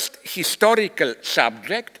first historical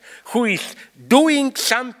subject who is doing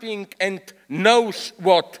something and knows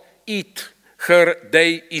what it, her,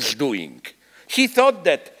 they is doing. He thought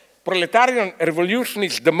that proletarian revolution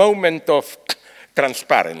is the moment of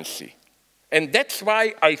transparency. And that's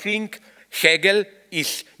why I think Hegel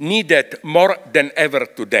is needed more than ever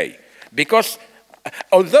today. Because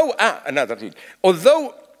although, another thing,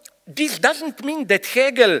 although this doesn't mean that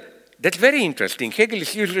Hegel, that's very interesting, Hegel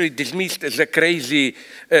is usually dismissed as a crazy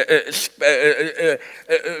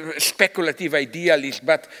speculative idealist,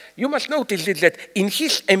 but you must notice that in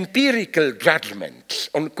his empirical judgments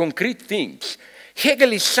on concrete things,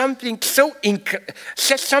 Hegel is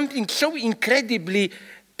says something so incredibly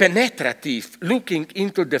penetrative, looking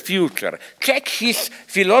into the future. Check his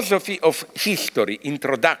philosophy of history,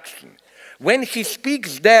 introduction. When he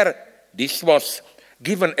speaks there, this was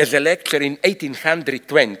given as a lecture in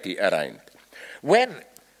 1820 around, when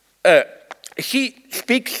he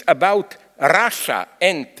speaks about Russia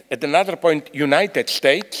and, at another point, United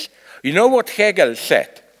States, you know what Hegel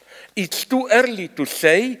said? It's too early to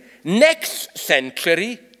say, next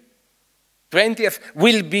century, 20th,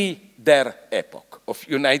 will be their epoch of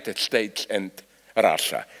United States and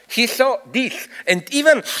Russia. He saw this, and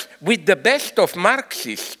even with the best of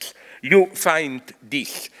Marxists, you find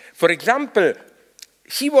this. For example,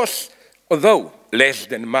 he was, although less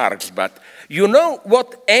than Marx, but you know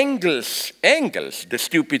what Engels, the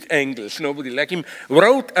stupid Engels, nobody like him,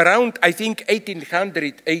 wrote around, I think,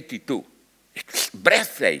 1882. It's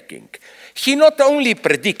breathtaking. He not only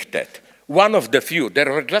predicted, one of the few,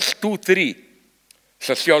 there were just 2, 3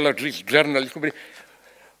 sociologists, journalists,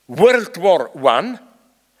 World War I,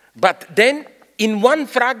 but then in one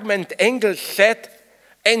fragment Engels said,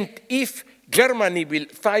 and if Germany will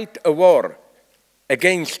fight a war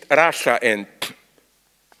against Russia and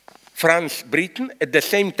France, Britain at the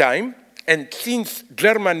same time, and since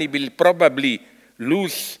Germany will probably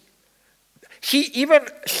lose, he even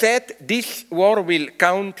said this war will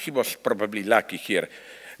count, he was probably lucky here,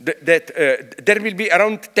 that there will be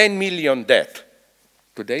around 10 million dead.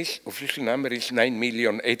 Today's official number is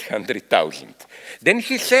 9,800,000. Then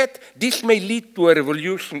he said this may lead to a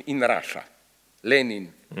revolution in Russia.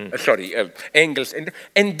 Lenin, Engels.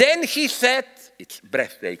 And then he said, it's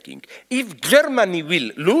breathtaking, if Germany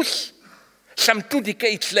will lose, some 2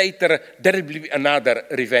 decades later, there will be another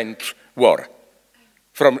revenge war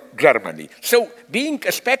from Germany. So being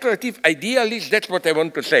a speculative idealist, that's what I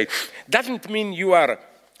want to say. Doesn't mean you are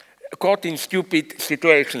caught in stupid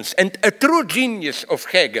situations. And a true genius of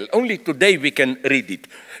Hegel, only today we can read it.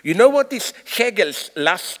 You know what is Hegel's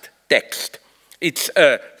last text? It's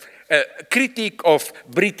a critique of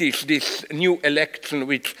British, this new election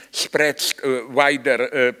which spreads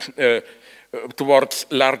wider towards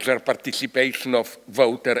larger participation of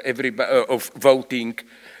of voting.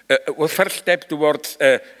 First step towards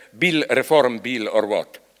a reform bill or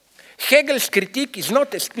what? Hegel's critique is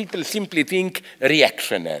not, as people simply think,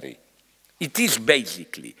 reactionary. It is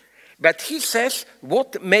basically. But he says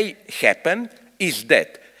what may happen is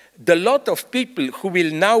that the lot of people who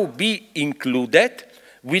will now be included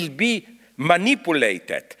will be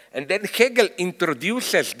manipulated. And then Hegel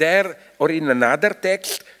introduces there, or in another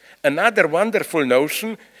text, another wonderful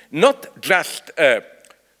notion, not just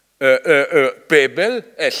Pebble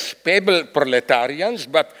as Pebble proletarians,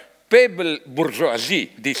 but Pebble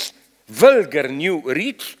bourgeoisie, this vulgar new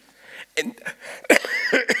rich,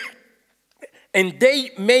 and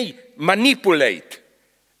they may manipulate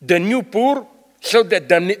the new poor so that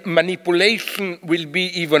the manipulation will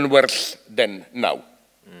be even worse than now.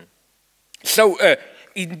 So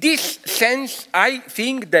in this sense, I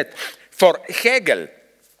think that for Hegel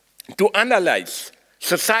to analyze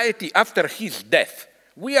society after his death,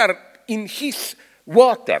 we are in his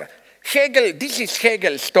water. Hegel, this is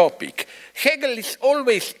Hegel's topic. Hegel is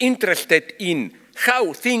always interested in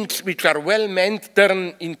how things which are well meant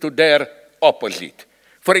turn into their opposite.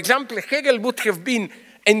 For example, Hegel would have been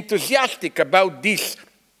enthusiastic about this.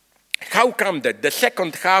 How come that the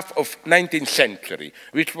second half of 19th century,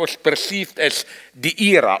 which was perceived as the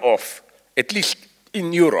era of, at least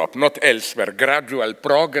in Europe, not elsewhere, gradual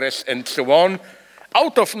progress and so on,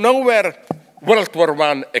 out of nowhere, World War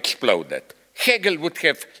I exploded. Hegel would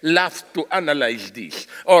have loved to analyze this,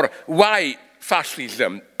 or why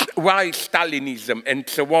fascism, why Stalinism, and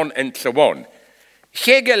so on and so on.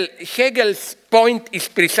 Hegel's point is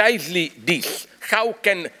precisely this. How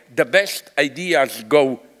can the best ideas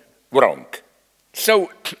go wrong?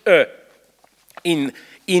 So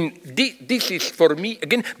this is for me,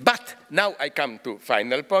 again, but now I come to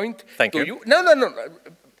final point. Thank you. No.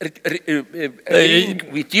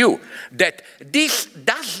 With you, that this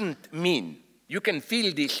doesn't mean, you can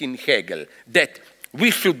feel this in Hegel, that we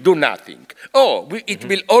should do nothing. It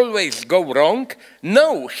will always go wrong.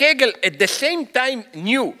 No, Hegel at the same time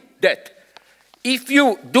knew that if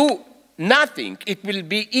you do nothing, it will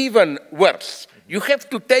be even worse. You have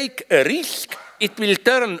to take a risk, it will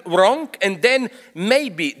turn wrong, and then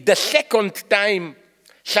maybe the second time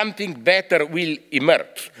something better will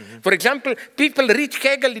emerge. For example, people read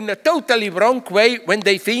Hegel in a totally wrong way when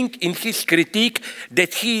they think in his critique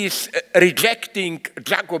that he is rejecting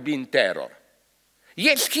Jacobin terror.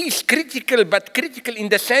 Yes, he is critical, but critical in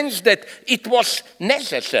the sense that it was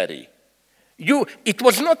necessary. It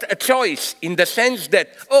was not a choice in the sense that,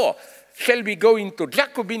 shall we go into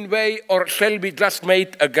Jacobin way or shall we just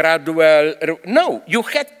make a gradual... No, you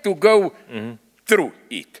had to go through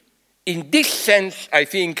it. In this sense, I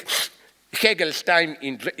think Hegel's time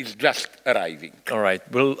is just arriving. All right.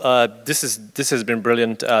 Well, this has been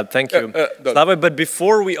brilliant. Thank you, Slavoj. But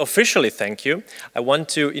before we officially thank you, I want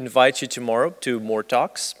to invite you tomorrow to more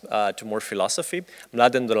talks, to more philosophy.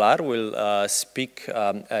 Mladen Dolar will speak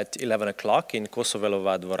at 11 o'clock in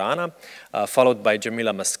Kosovelova Dvorana, followed by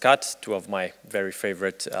Jamila Muscat, two of my very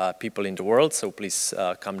favorite people in the world. So please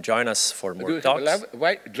come join us for more talks.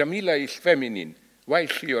 Why Jamila is feminine? Why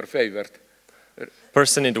is she your favorite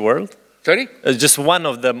person in the world? Sorry? Just one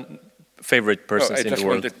of the favorite persons in the world. I just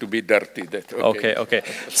wanted to be dirty. Okay.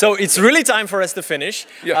 So it's really time for us to finish.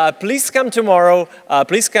 Yeah. Please come tomorrow.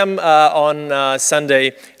 Please come on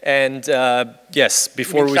Sunday. And yes,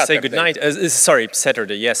 before we say goodnight, sorry,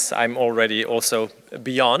 Saturday. Yes, I'm already also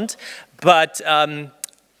beyond. But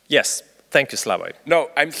yes, thank you, Slavoj.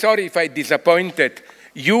 No, I'm sorry if I disappointed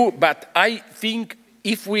you, but I think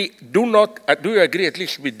if we do not, do you agree at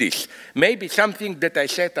least with this? Maybe something that I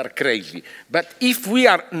said are crazy, but if we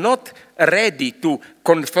are not ready to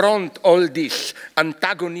confront all these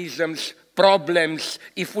antagonisms, problems,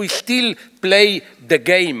 if we still play the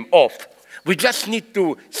game of, we just need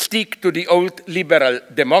to stick to the old liberal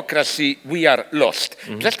democracy, we are lost.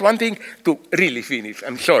 Just one thing to really finish,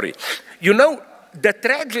 I'm sorry. You know, the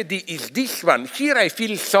tragedy is this one. Here I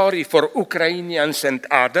feel sorry for Ukrainians and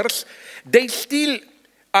others. They still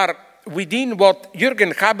are within what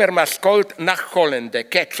Jürgen Habermas called Nachholen, the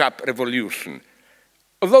catch-up revolution.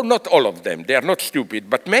 Although not all of them, they are not stupid,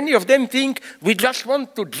 but many of them think we just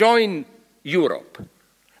want to join Europe.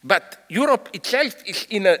 But Europe itself is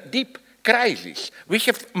in a deep crisis. We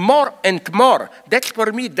have more and more. That's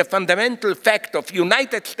for me the fundamental fact of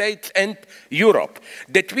United States and Europe,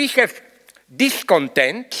 that we have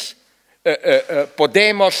discontents,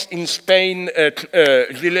 Podemos in Spain,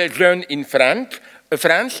 Gilets jaunes in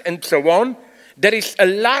France, and so on. There is a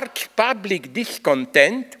large public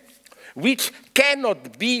discontent which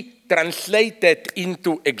cannot be translated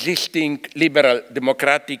into existing liberal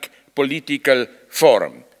democratic political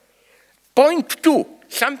forum. Point two,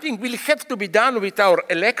 something will have to be done with our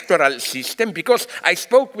electoral system, because I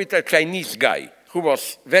spoke with a Chinese guy who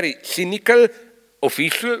was very cynical,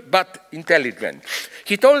 official, but intelligent.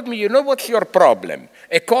 He told me, you know what's your problem?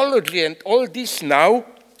 Ecology and all this now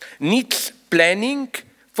needs planning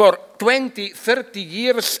for 20, 30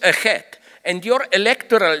 years ahead. And your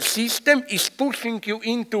electoral system is pushing you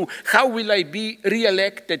into how will I be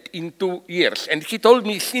re-elected in 2 years. And he told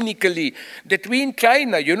me cynically that we in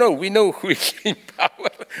China, you know, we know who is in power.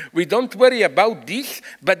 We don't worry about this,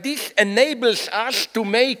 but this enables us to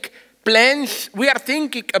make plans. We are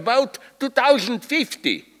thinking about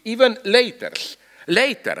 2050, even later.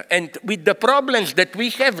 And with the problems that we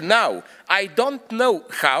have now, I don't know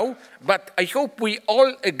how, but I hope we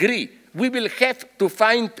all agree we will have to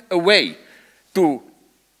find a way to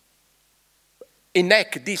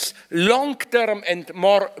enact this long-term and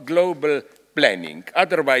more global planning.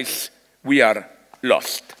 Otherwise, we are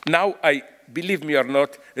lost. Now, I believe me or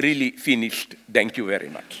not, really finished. Thank you very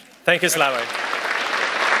much. Thank you, Slavoj.